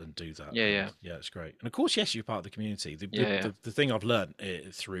and do that. Yeah, it's great. And of course, yes, you're part of the community. The thing I've learned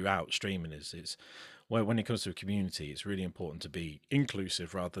throughout streaming is when it comes to a community, it's really important to be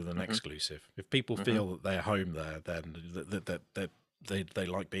inclusive rather than exclusive. If people feel that they're home there, then they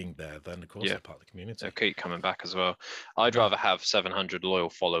like being there, then of course they're part of the community. They'll keep coming back as well. I'd rather have 700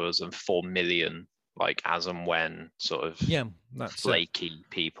 loyal followers than 4 million like as and when sort of flaky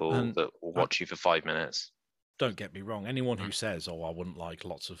people that will watch you for 5 minutes. Don't get me wrong. Anyone who says, "Oh, I wouldn't like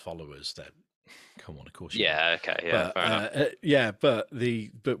lots of followers," then come on, of course. Okay, but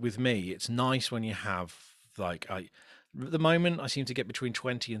with me, it's nice when you have at the moment I seem to get between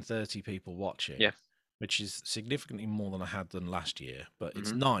 20 and 30 people watching. Yeah. Which is significantly more than I had done last year, but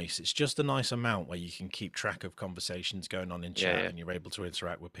it's nice. It's just a nice amount where you can keep track of conversations going on in chat and you're able to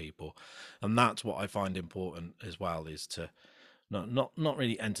interact with people. And that's what I find important as well, is to not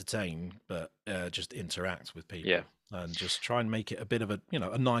really entertain, but just interact with people and just try and make it a bit of a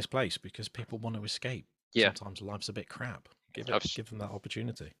nice place because people want to escape. Sometimes life's a bit crap. Give them that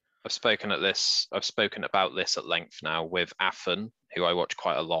opportunity. I've spoken about this at length now with Affan, who I watch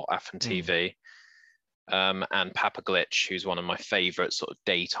quite a lot, Affan TV. And Papa Glitch, who's one of my favorite sort of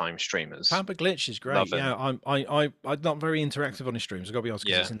daytime streamers. Papa Glitch is great. Yeah, I'm not very interactive on his streams. I've got to be honest,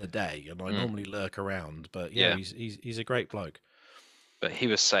 because it's in the day, and I normally lurk around. But he's a great bloke. But he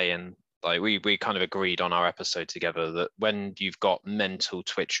was saying, like, we kind of agreed on our episode together that when you've got mental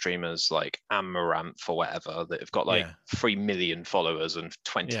Twitch streamers like Amaranth or whatever that have got like 3 million followers and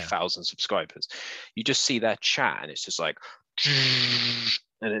 20,000 subscribers, you just see their chat and it's just like.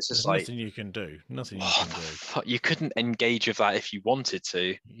 And it's just nothing you can do. Nothing you can do. You couldn't engage with that if you wanted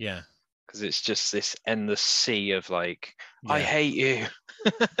to. Yeah. Because it's just this endless sea of like, I hate you.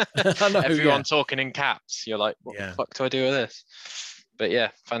 I know, everyone talking in caps. You're like, what the fuck do I do with this? But yeah,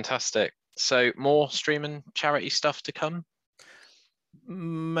 fantastic. So more streaming charity stuff to come?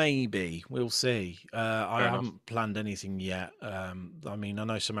 Maybe. We'll see. I haven't planned anything yet. I mean, I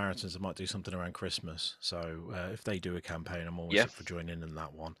know Samaritans might do something around Christmas, so if they do a campaign, I'm always up for joining in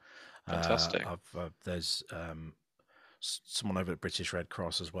that one. Fantastic. There's someone over at British Red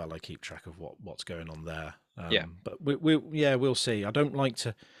Cross as well. I keep track of what's going on there. But we'll see. I like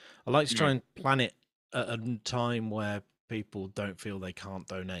to try and plan it at a time where people don't feel they can't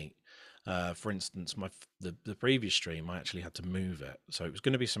donate. For instance, the previous stream, I actually had to move it. So it was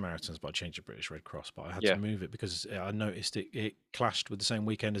going to be Samaritans, but I changed to British Red Cross. But I had to move it because I noticed it clashed with the same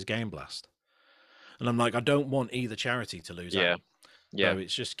weekend as Game Blast. And I'm like, I don't want either charity to lose out. So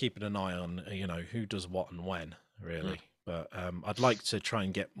it's just keeping an eye on, who does what and when, really. But I'd like to try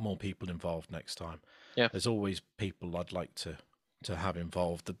and get more people involved next time. Yeah. There's always people I'd like to have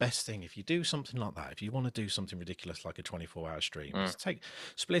involved. The best thing, if you do something like that, if you want to do something ridiculous like a 24-hour stream, is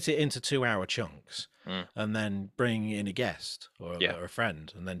split it into 2-hour chunks and then bring in a guest or a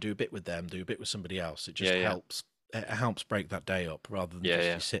friend and then do a bit with them, do a bit with somebody else. It just helps. It helps break that day up rather than just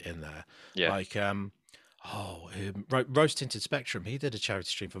you sit in there. Like Rose Tinted Spectrum, he did a charity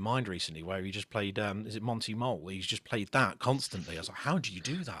stream for Mind recently where he just played is it Monty Mole? He's just played that constantly. I was like, how do you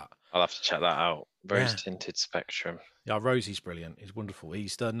do that? I'll have to check that out. Rose Tinted Spectrum. Yeah, Rosie's brilliant. He's wonderful.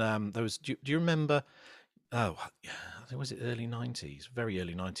 He's done there was do you remember I think was it early 90s, very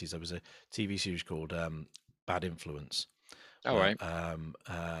early 90s, there was a TV series called Bad Influence. Oh, right.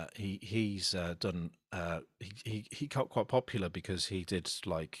 He's done he got quite popular because he did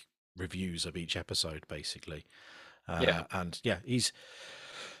like reviews of each episode basically. And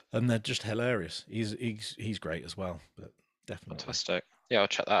they're just hilarious. He's great as well, but definitely. Fantastic. Yeah, I'll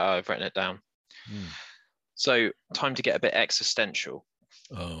check that out. I've written it down. So time to get a bit existential.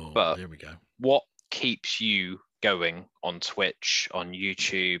 Oh, but there we go. What keeps you going on Twitch, on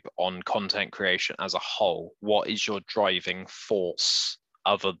YouTube, on content creation as a whole? What is your driving force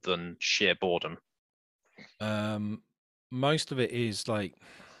other than sheer boredom? Most of it is like,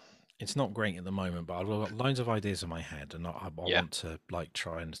 it's not great at the moment, but I've got loads of ideas in my head and I want to like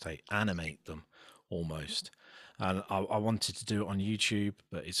try and animate them almost. And I wanted to do it on YouTube,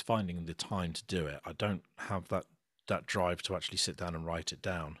 but it's finding the time to do it. I don't have that drive to actually sit down and write it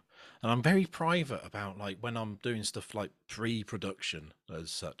down. And I'm very private about like when I'm doing stuff like pre-production as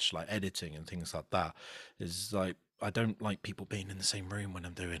such, like editing and things like that, is like I don't like people being in the same room when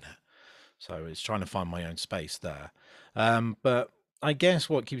I'm doing it. So it's trying to find my own space there. But I guess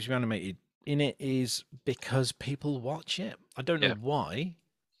what keeps me animated in it is because people watch it. I don't know why,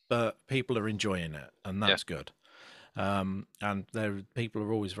 but people are enjoying it, and that's good. And people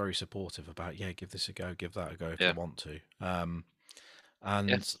are always very supportive about, give this a go, give that a go if you want to.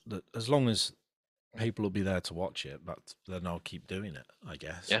 As long as people will be there to watch it, then I'll keep doing it, I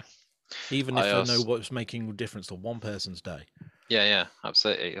guess. Yeah. Even if I know what's making a difference to one person's day. Yeah,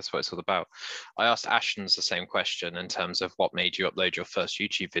 absolutely. That's what it's all about. I asked Ashton's the same question in terms of what made you upload your first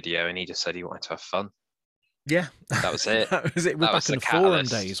YouTube video, and he just said he wanted to have fun. Yeah, that was it. That was it. That was back in the forum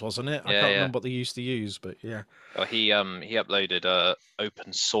days, wasn't it? I can't remember what they used to use, but yeah. Well, he uploaded a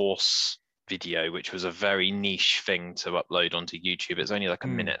open source video, which was a very niche thing to upload onto YouTube. It's only like a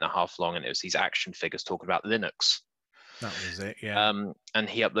minute and a half long, and it was these action figures talking about Linux. That was it, yeah. And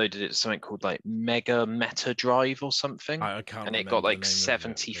he uploaded it to something called like Mega Meta Drive or something. I can't and it got like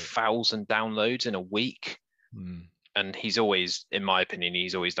 70,000 downloads in a week. And he's always, in my opinion,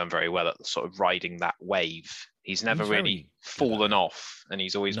 he's always done very well at sort of riding that wave. He's never really fallen off, and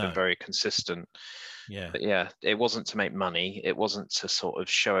he's always been very consistent. Yeah. But yeah, it wasn't to make money. It wasn't to sort of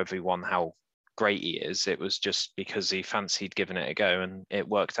show everyone how great he is. It was just because he fancied giving it a go, and it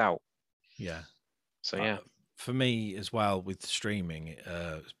worked out. Yeah. So yeah. For me as well, with streaming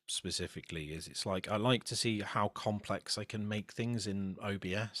specifically, it's like I like to see how complex I can make things in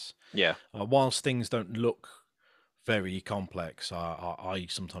OBS. Yeah. Whilst things don't look very complex, I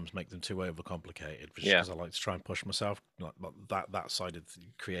sometimes make them too overcomplicated, because I like to try and push myself. Like that side of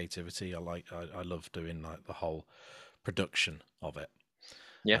creativity, I love doing like the whole production of it.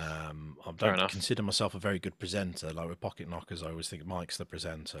 Yeah. I don't consider myself a very good presenter. Like with Pocket Knockers, I always think Mike's the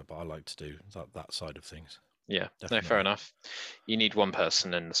presenter, but I like to do that side of things. Yeah, definitely. No, fair enough. You need one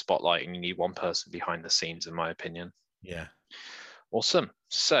person in the spotlight, and you need one person behind the scenes, in my opinion. Yeah. Awesome.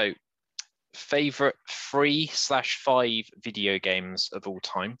 So, favorite 3/5 video games of all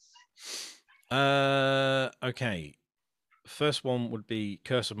time? Okay. First one would be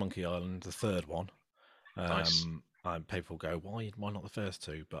Curse of Monkey Island, the third one. Nice. People go, why not the first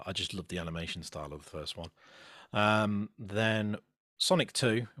two? But I just love the animation style of the first one. Then Sonic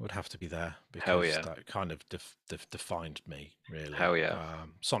 2 would have to be there, because that kind of defined me, really. Hell yeah.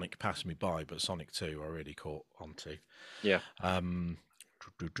 Sonic passed me by, but Sonic 2 I really caught onto. Yeah.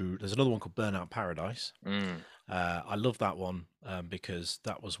 There's another one called Burnout Paradise. I love that one because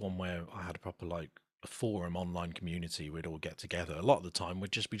that was one where I had a proper a forum online community. We'd all get together. A lot of the time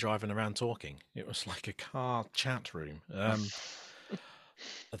we'd just be driving around talking. It was like a car chat room.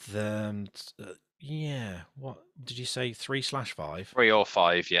 Then yeah, what did you say? 3/5? 3 or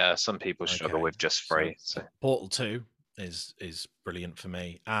 5, yeah. Some people struggle with just 3. So Portal 2 is brilliant for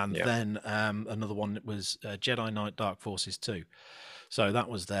me. And then another one was Jedi Knight Dark Forces 2. So that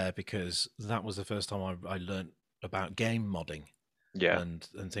was there because that was the first time I learned about game modding. Yeah.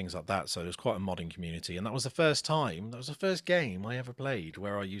 And things like that. So there's quite a modding community. And that was the first game I ever played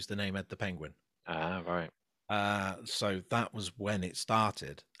where I used the name Ed the Penguin. Ah, right. So that was when it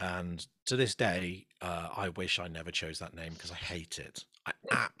started, and to this day, I wish I never chose that name because I hate it. I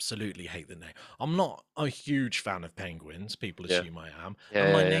absolutely hate the name. I'm not a huge fan of penguins. People assume I am,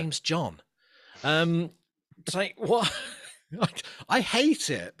 and my name's John. It's like, what? I hate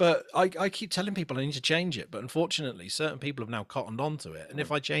it, but I keep telling people I need to change it. But unfortunately, certain people have now cottoned onto it, and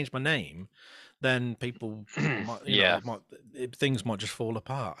if I change my name, then people, things might just fall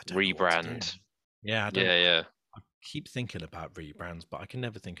apart. I don't Rebrand. Yeah, I keep thinking about rebrands, but I can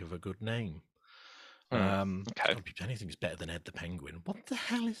never think of a good name. Anything's better than Ed the Penguin. What the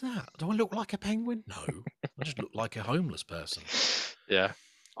hell is that? Do I look like a penguin? No, I just look like a homeless person. Yeah,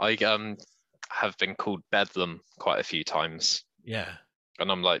 I have been called Bedlam quite a few times. Yeah,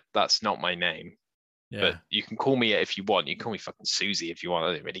 and I'm like, that's not my name. Yeah. But you can call me it if you want. You can call me fucking Susie if you want.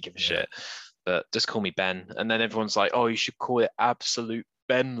 I don't really give a shit. But just call me Ben. And then everyone's like, oh, you should call it Absolute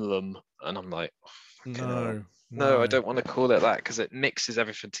Benlam. And I'm like, no, I don't want to call it that because it mixes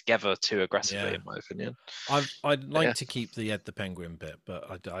everything together too aggressively, in my opinion. I'd like to keep the Ed the Penguin bit,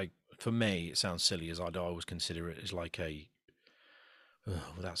 but I for me, it sounds silly as I'd always consider it as like a,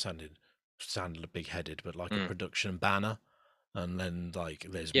 without sounding big-headed, but like a production banner. And then like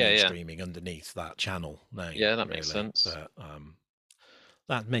there's me streaming underneath that channel name. Yeah, that makes sense. But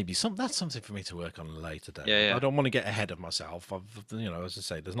that may be that's something for me to work on later day. Yeah. I don't want to get ahead of myself. As I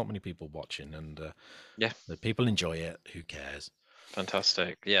say, there's not many people watching, and the people enjoy it. Who cares?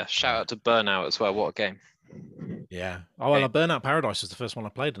 Fantastic. Yeah. Shout out to Burnout as well. What a game. Yeah. Oh well, Burnout Paradise was the first one I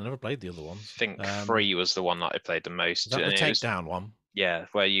played. I never played the other ones. I think 3 was the one that I played the most. Is that the takedown one? Yeah,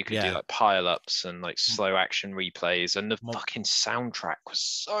 where you could do like pile-ups and like slow action replays, and the fucking soundtrack was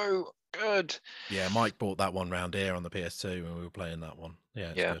so good. Yeah, Mike brought that one round here on the PS2 when we were playing that one.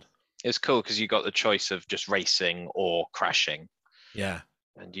 Yeah, it's good. It's cool because you got the choice of just racing or crashing. Yeah.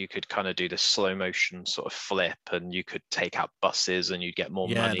 And you could kind of do the slow motion sort of flip, and you could take out buses, and you'd get more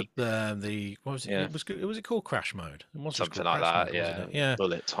money. The what was it? Yeah. Was it called crash mode? It was something like that. Mode, yeah. Yeah.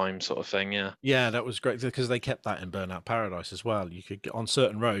 Bullet time sort of thing. Yeah. Yeah, that was great because they kept that in Burnout Paradise as well. You could get on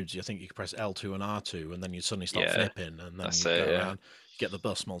certain roads. I think you could press L2 and R2, and then you suddenly start flipping, and then you go around, you get the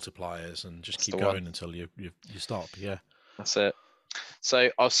bus multipliers, and just keep going until you stop. Yeah. That's it. So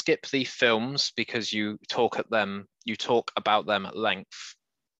I'll skip the films because you talk about them at length,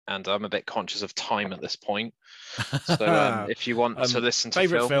 and I'm a bit conscious of time at this point. So if you want to listen to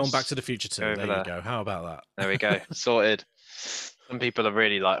favorite film, Back to the Future 2. There you go. How about that? There we go. Sorted. Some people are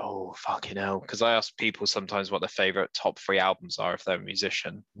really like, oh fucking hell, because I ask people sometimes what their favorite top 3 albums are if they're a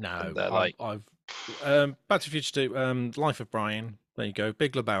musician. No, they're Back to the Future 2, Life of Brian. There you go.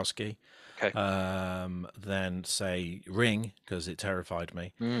 Big Lebowski. Okay. Then say Ring because it terrified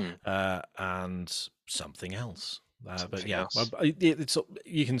me, and something else. But yeah, it's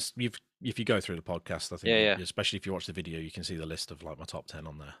if you go through the podcast, I think, especially if you watch the video, you can see the list of like my top 10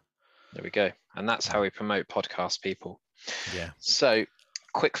 on there. There we go, and that's how we promote podcast, people. Yeah. So,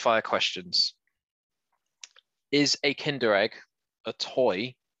 quick fire questions: is a Kinder Egg a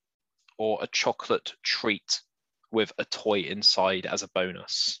toy or a chocolate treat with a toy inside as a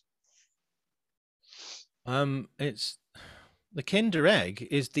bonus? It's the Kinder Egg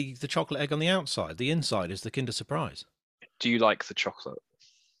is the chocolate egg on the outside. The inside is the Kinder Surprise. Do you like the chocolate?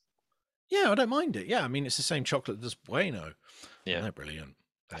 Yeah, I don't mind it. Yeah, I mean, it's the same chocolate as Bueno. Yeah, they're brilliant.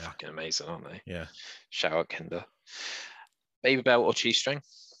 They're fucking amazing, aren't they? Yeah. Shout out Kinder. Babybel or cheese string?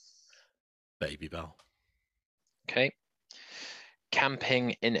 Babybel. Okay.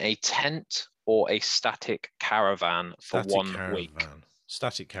 Camping in a tent or a static caravan for 1 week?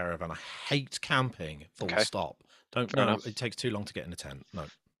 Static caravan. I hate camping. Full stop. It takes too long to get in a tent. No.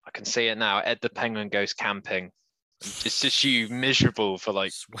 I can see it now. Ed the Penguin goes camping. It's just you miserable for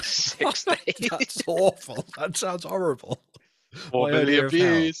like 6 days. That's awful. That sounds horrible. 4 million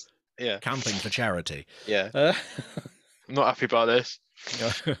views. Yeah. Camping for charity. Yeah. I'm not happy about this.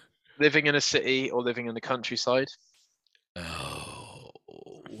 Living in a city or living in the countryside?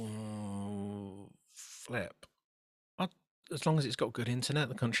 Flip. As long as it's got good internet,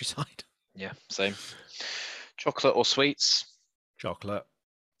 the countryside. Yeah, same. Chocolate or sweets? Chocolate.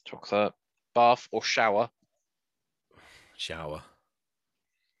 Chocolate. Bath or shower? Shower.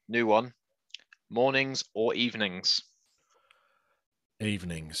 New one. Mornings or evenings?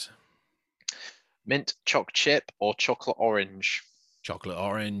 Evenings. Mint choc chip or chocolate orange? Chocolate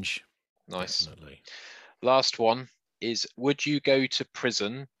orange. Nice. Definitely. Last one is, would you go to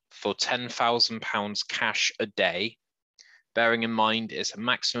prison for £10,000 cash a day? Bearing in mind it's a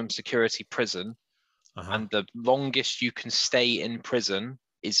maximum security prison, and the longest you can stay in prison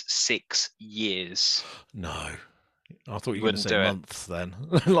is 6 years. No. I thought you were going to say months then.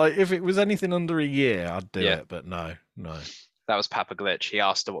 Like, if it was anything under a year, I'd do it, but no. That was Papa Glitch. He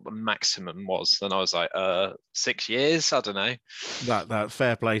asked her what the maximum was. Then I was like, 6 years? I don't know. That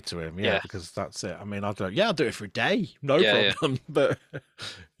fair play to him, yeah, because that's it. I mean, I'll do it for a day. No problem. Yeah. But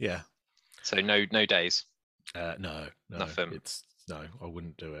yeah. So no days. No. Nothing. No, I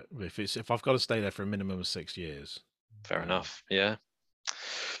wouldn't do it. If I've got to stay there for a minimum of 6 years. Fair enough. Yeah.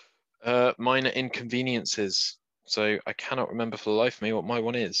 Minor inconveniences. So I cannot remember for the life of me what my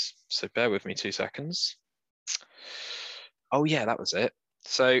one is. So bear with me 2 seconds. Oh yeah, that was it.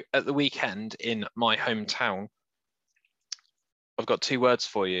 So at the weekend in my hometown, I've got 2 words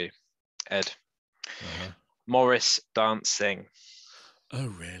for you, Ed. Morris dancing. Oh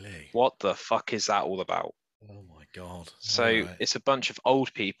really? What the fuck is that all about? Oh my God. So it's a bunch of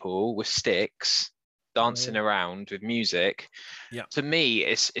old people with sticks dancing around with music. Yeah. To me,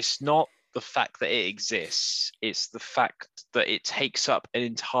 it's not the fact that it exists, it's the fact that it takes up an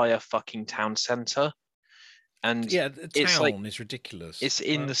entire fucking town centre. And yeah, the town is ridiculous. It's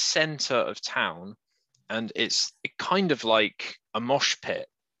in the centre of town, and it's kind of like a mosh pit,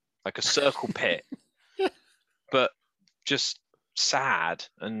 like a circle pit, but just sad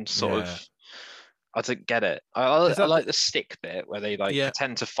and sort of. I don't get it. I like the stick bit where they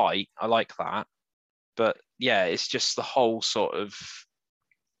pretend to fight. I like that, but yeah, it's just the whole sort of.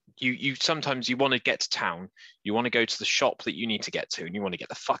 You sometimes you want to get to town, you want to go to the shop that you need to get to, and you want to get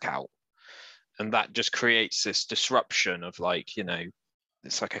the fuck out. And that just creates this disruption of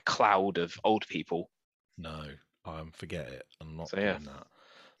it's like a cloud of old people. No, forget it. I'm not doing that.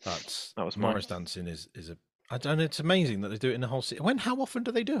 That was Morris dancing is a. I don't know. It's amazing that they do it in the whole city. How often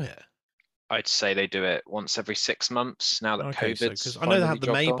do they do it? I'd say they do it once every 6 months now that COVID's I know they have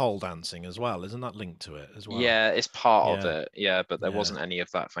the maypole dancing as well. Isn't that linked to it as well? Yeah, it's part of it. Yeah, but there wasn't any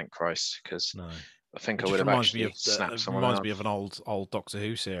of that, thank Christ, because I think I would have actually snapped someone. It reminds me of an old Doctor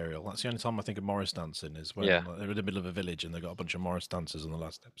Who serial. That's the only time I think of Morris dancing is when they're in the middle of a village and they've got a bunch of Morris dancers in the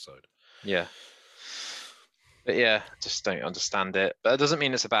last episode. Yeah. But yeah, just don't understand it. But it doesn't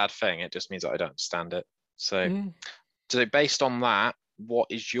mean it's a bad thing. It just means that I don't understand it. So based on that, what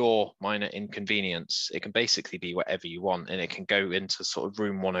is your minor inconvenience? It can basically be whatever you want, and it can go into sort of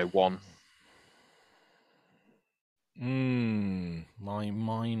room 101. My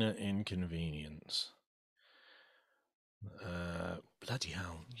minor inconvenience. Bloody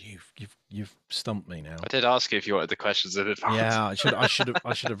hell! You've stumped me now. I did ask you if you wanted the questions in advance. Yeah,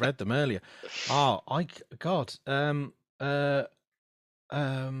 I should have read them earlier.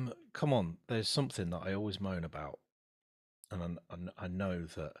 Come on. There's something that I always moan about, and I know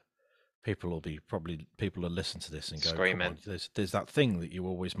that people will listen to this and go, screaming. There's that thing that you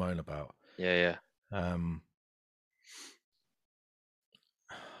always moan about. Yeah.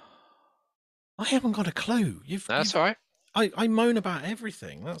 I haven't got a clue. That's all right. I moan about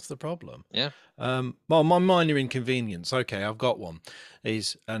everything. That's the problem. Yeah. Well, my minor inconvenience, okay, I've got one,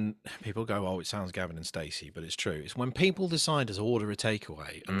 and people go, oh, it sounds Gavin and Stacey, but it's true. It's when people decide to order a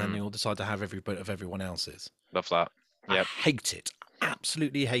takeaway and then they all decide to have every bit of everyone else's. Love that. Yeah. I hate it.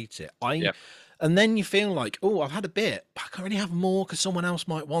 Absolutely hate it. And then you feel like, oh, I've had a bit, but I can't really have more because someone else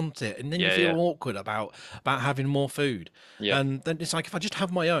might want it. And then you feel awkward about having more food. Yeah. And then it's like, if I just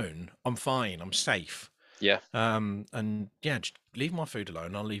have my own, I'm fine. I'm safe. Yeah. Just leave my food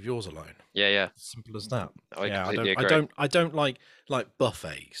alone. I'll leave yours alone. Yeah. Simple as that. I agree. I don't like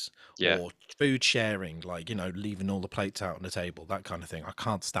buffets or food sharing, like, leaving all the plates out on the table, that kind of thing. I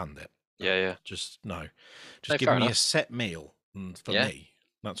can't stand it. Yeah. Just give me a set meal, and for me,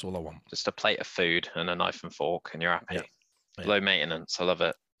 that's all I want. Just a plate of food and a knife and fork, and you're happy. Yeah. Low maintenance. I love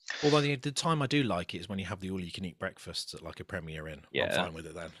it. Although the time I do like it is when you have the all-you-can-eat breakfasts at like a Premier Inn. Yeah. I'm fine with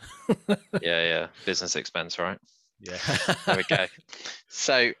it then. Yeah. Business expense, right? Yeah. There we go.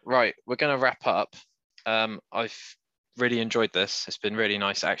 So, right, we're going to wrap up. I've really enjoyed this. It's been really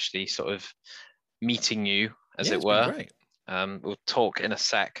nice, actually, sort of meeting you, as it were. Great. We'll talk in a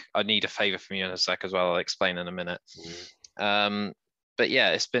sec. I need a favour from you in a sec as well. I'll explain in a minute. But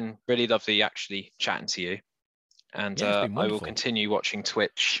yeah, it's been really lovely actually chatting to you. And I will continue watching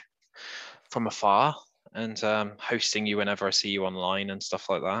Twitch from afar and hosting you whenever I see you online and stuff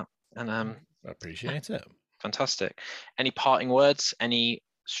like that. And I appreciate it. Fantastic. Any parting words? Any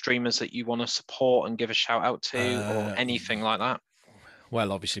streamers that you want to support and give a shout out to, or anything like that?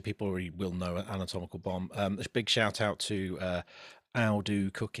 Well, obviously, people already will know Anatomical Bomb. A big shout out to Aldo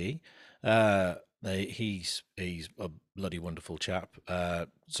Cookie. He's a bloody wonderful chap.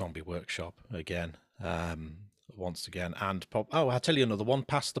 Zombie Workshop again. Once again, and I'll tell you another one.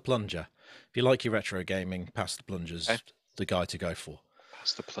 Pass the Plunger. If you like your retro gaming, Pass the Plunger's the guy to go for.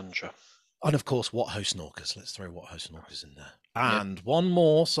 Pass the Plunger. And of course, What Ho Snorkers. Let's throw What Ho Snorkers in there. And one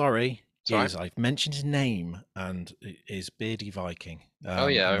more, sorry. I've mentioned his name, and it is Beardy Viking. I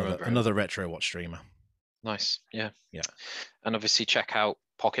remember. Another retro watch streamer. Nice. Yeah. Yeah. And obviously check out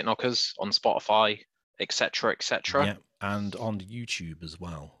Pocket Knockers on Spotify, etc. Yeah. And on YouTube as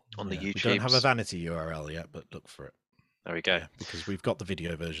well. On the YouTube. We don't have a vanity URL yet, but look for it. There we go. Yeah, because we've got the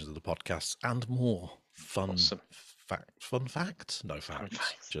video versions of the podcasts and more fun facts. No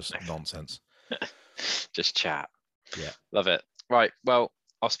facts. Just nonsense. Just chat. Yeah. Love it. Right. Well,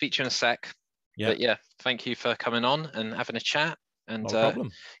 I'll speak to you in a sec. Yeah. But yeah, thank you for coming on and having a chat. And no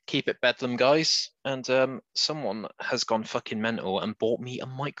problem. Keep it Bedlam, guys. And someone has gone fucking mental and bought me a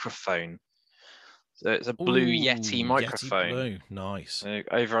microphone. So it's a Blue Yeti microphone. Yeti Blue. Nice.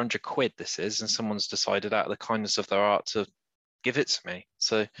 Over £100 this is, and someone's decided out of the kindness of their heart to give it to me.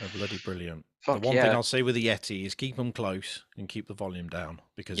 So bloody brilliant. The one thing I'll say with the Yeti is keep them close and keep the volume down,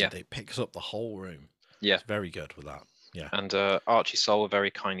 because it picks up the whole room. Yeah. It's very good with that. Yeah. And Archie Soul very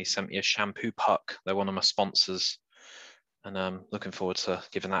kindly sent me a shampoo puck. They're one of my sponsors. And I'm looking forward to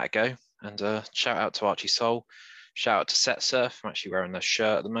giving that a go. And shout out to Archie Soul. Shout out to Set Surf. I'm actually wearing their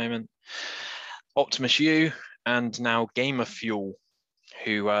shirt at the moment. Optimus U, and now Gamer Fuel,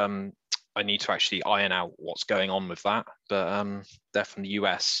 who I need to actually iron out what's going on with that, but they're from the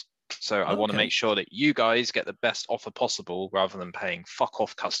US. So I want to make sure that you guys get the best offer possible rather than paying fuck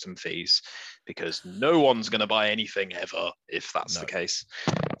off custom fees, because no one's going to buy anything ever if that's the case.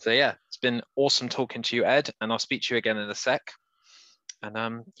 So yeah, it's been awesome talking to you, Ed, and I'll speak to you again in a sec.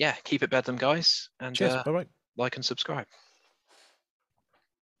 And keep it Bedlam, guys, and cheers. Bye-bye. Like and subscribe.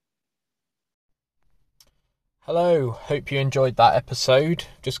 Hello, hope you enjoyed that episode.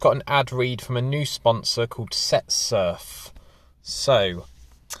 Just got an ad read from a new sponsor called SetSurf. So,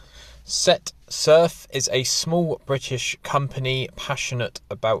 SetSurf is a small British company passionate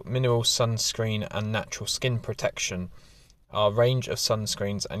about mineral sunscreen and natural skin protection. Our range of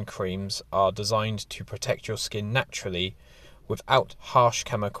sunscreens and creams are designed to protect your skin naturally without harsh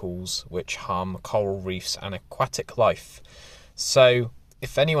chemicals which harm coral reefs and aquatic life. So,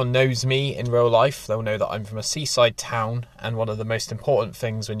 if anyone knows me in real life, they'll know that I'm from a seaside town, and one of the most important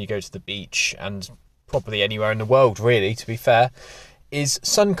things when you go to the beach, and probably anywhere in the world really, to be fair, is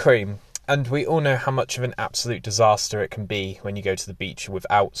sun cream. And we all know how much of an absolute disaster it can be when you go to the beach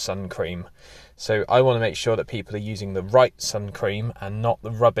without sun cream. So I want to make sure that people are using the right sun cream and not the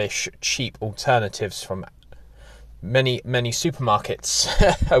rubbish, cheap alternatives from many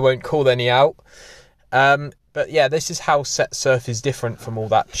supermarkets. I won't call any out. But yeah, this is how SetSurf is different from all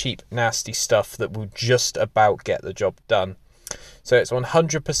that cheap, nasty stuff that will just about get the job done. So it's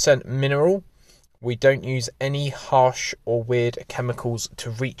 100% mineral. We don't use any harsh or weird chemicals to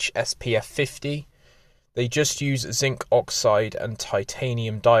reach SPF 50. They just use zinc oxide and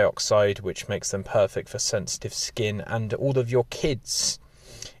titanium dioxide, which makes them perfect for sensitive skin and all of your kids.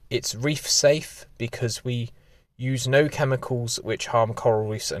 It's reef safe because we use no chemicals which harm coral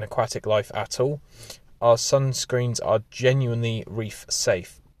reefs and aquatic life at all. Our sunscreens are genuinely reef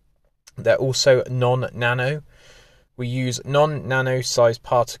safe. They're also non-nano. We use non-nano sized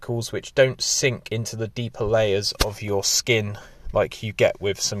particles which don't sink into the deeper layers of your skin like you get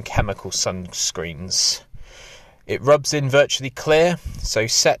with some chemical sunscreens. It rubs in virtually clear, so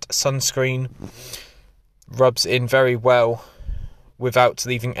Set sunscreen rubs in very well without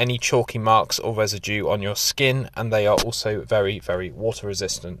leaving any chalky marks or residue on your skin, and they are also very, very water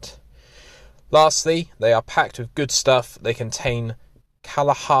resistant. Lastly, they are packed with good stuff. They contain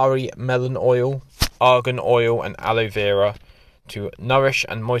Kalahari melon oil, argan oil and aloe vera to nourish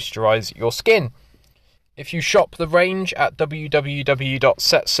and moisturise your skin. If you shop the range at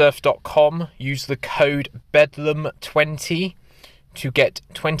www.setsurf.com, use the code BEDLAM20 to get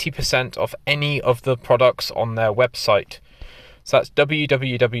 20% off any of the products on their website. So that's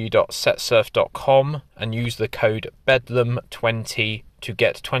www.setsurf.com and use the code BEDLAM20 to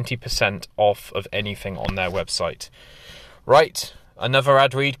get 20% off of anything on their website. Right, another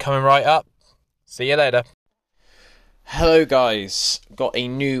ad read coming right up. See you later. Hello guys, got a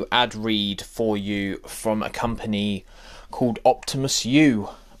new ad read for you from a company called Optimus U.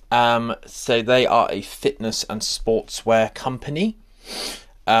 So they are a fitness and sportswear company.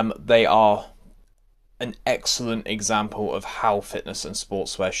 They are an excellent example of how fitness and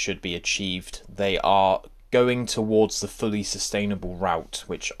sportswear should be achieved. They are going towards the fully sustainable route,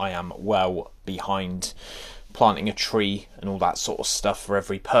 which I am well behind, planting a tree and all that sort of stuff for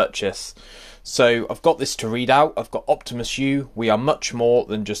every purchase. So I've got this to read out. I've got Optimus U. We are much more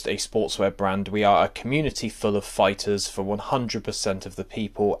than just a sportswear brand. We are a community full of fighters for 100% of the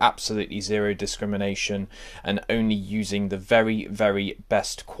people, absolutely zero discrimination, and only using the very, very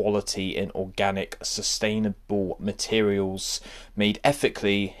best quality in organic, sustainable materials made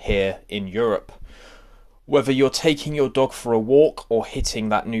ethically here in Europe. Whether you're taking your dog for a walk or hitting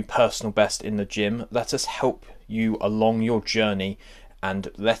that new personal best in the gym, let us help you along your journey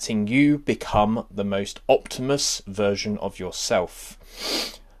and letting you become the most Optimus version of yourself.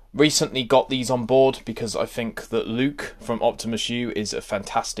 Recently got these on board because I think that Luke from Optimus U is a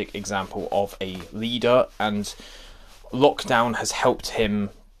fantastic example of a leader, and lockdown has helped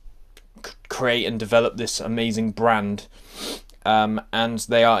him create and develop this amazing brand. And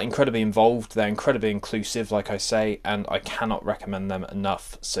they are incredibly involved, they're incredibly inclusive, like I say, and I cannot recommend them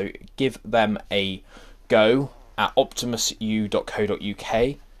enough. So give them a go at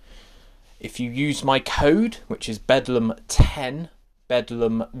optimusu.co.uk. If you use my code, which is Bedlam10,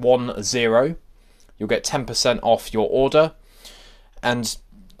 Bedlam10, you'll get 10% off your order. And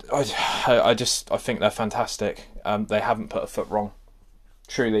I think they're fantastic. They haven't put a foot wrong.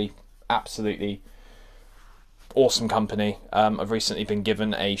 Truly, absolutely awesome company. I've recently been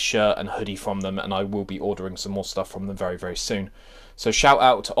given a shirt and hoodie from them, and I will be ordering some more stuff from them very, very soon. So shout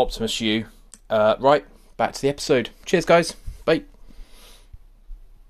out to Optimus U. Right, back to the episode. Cheers, guys.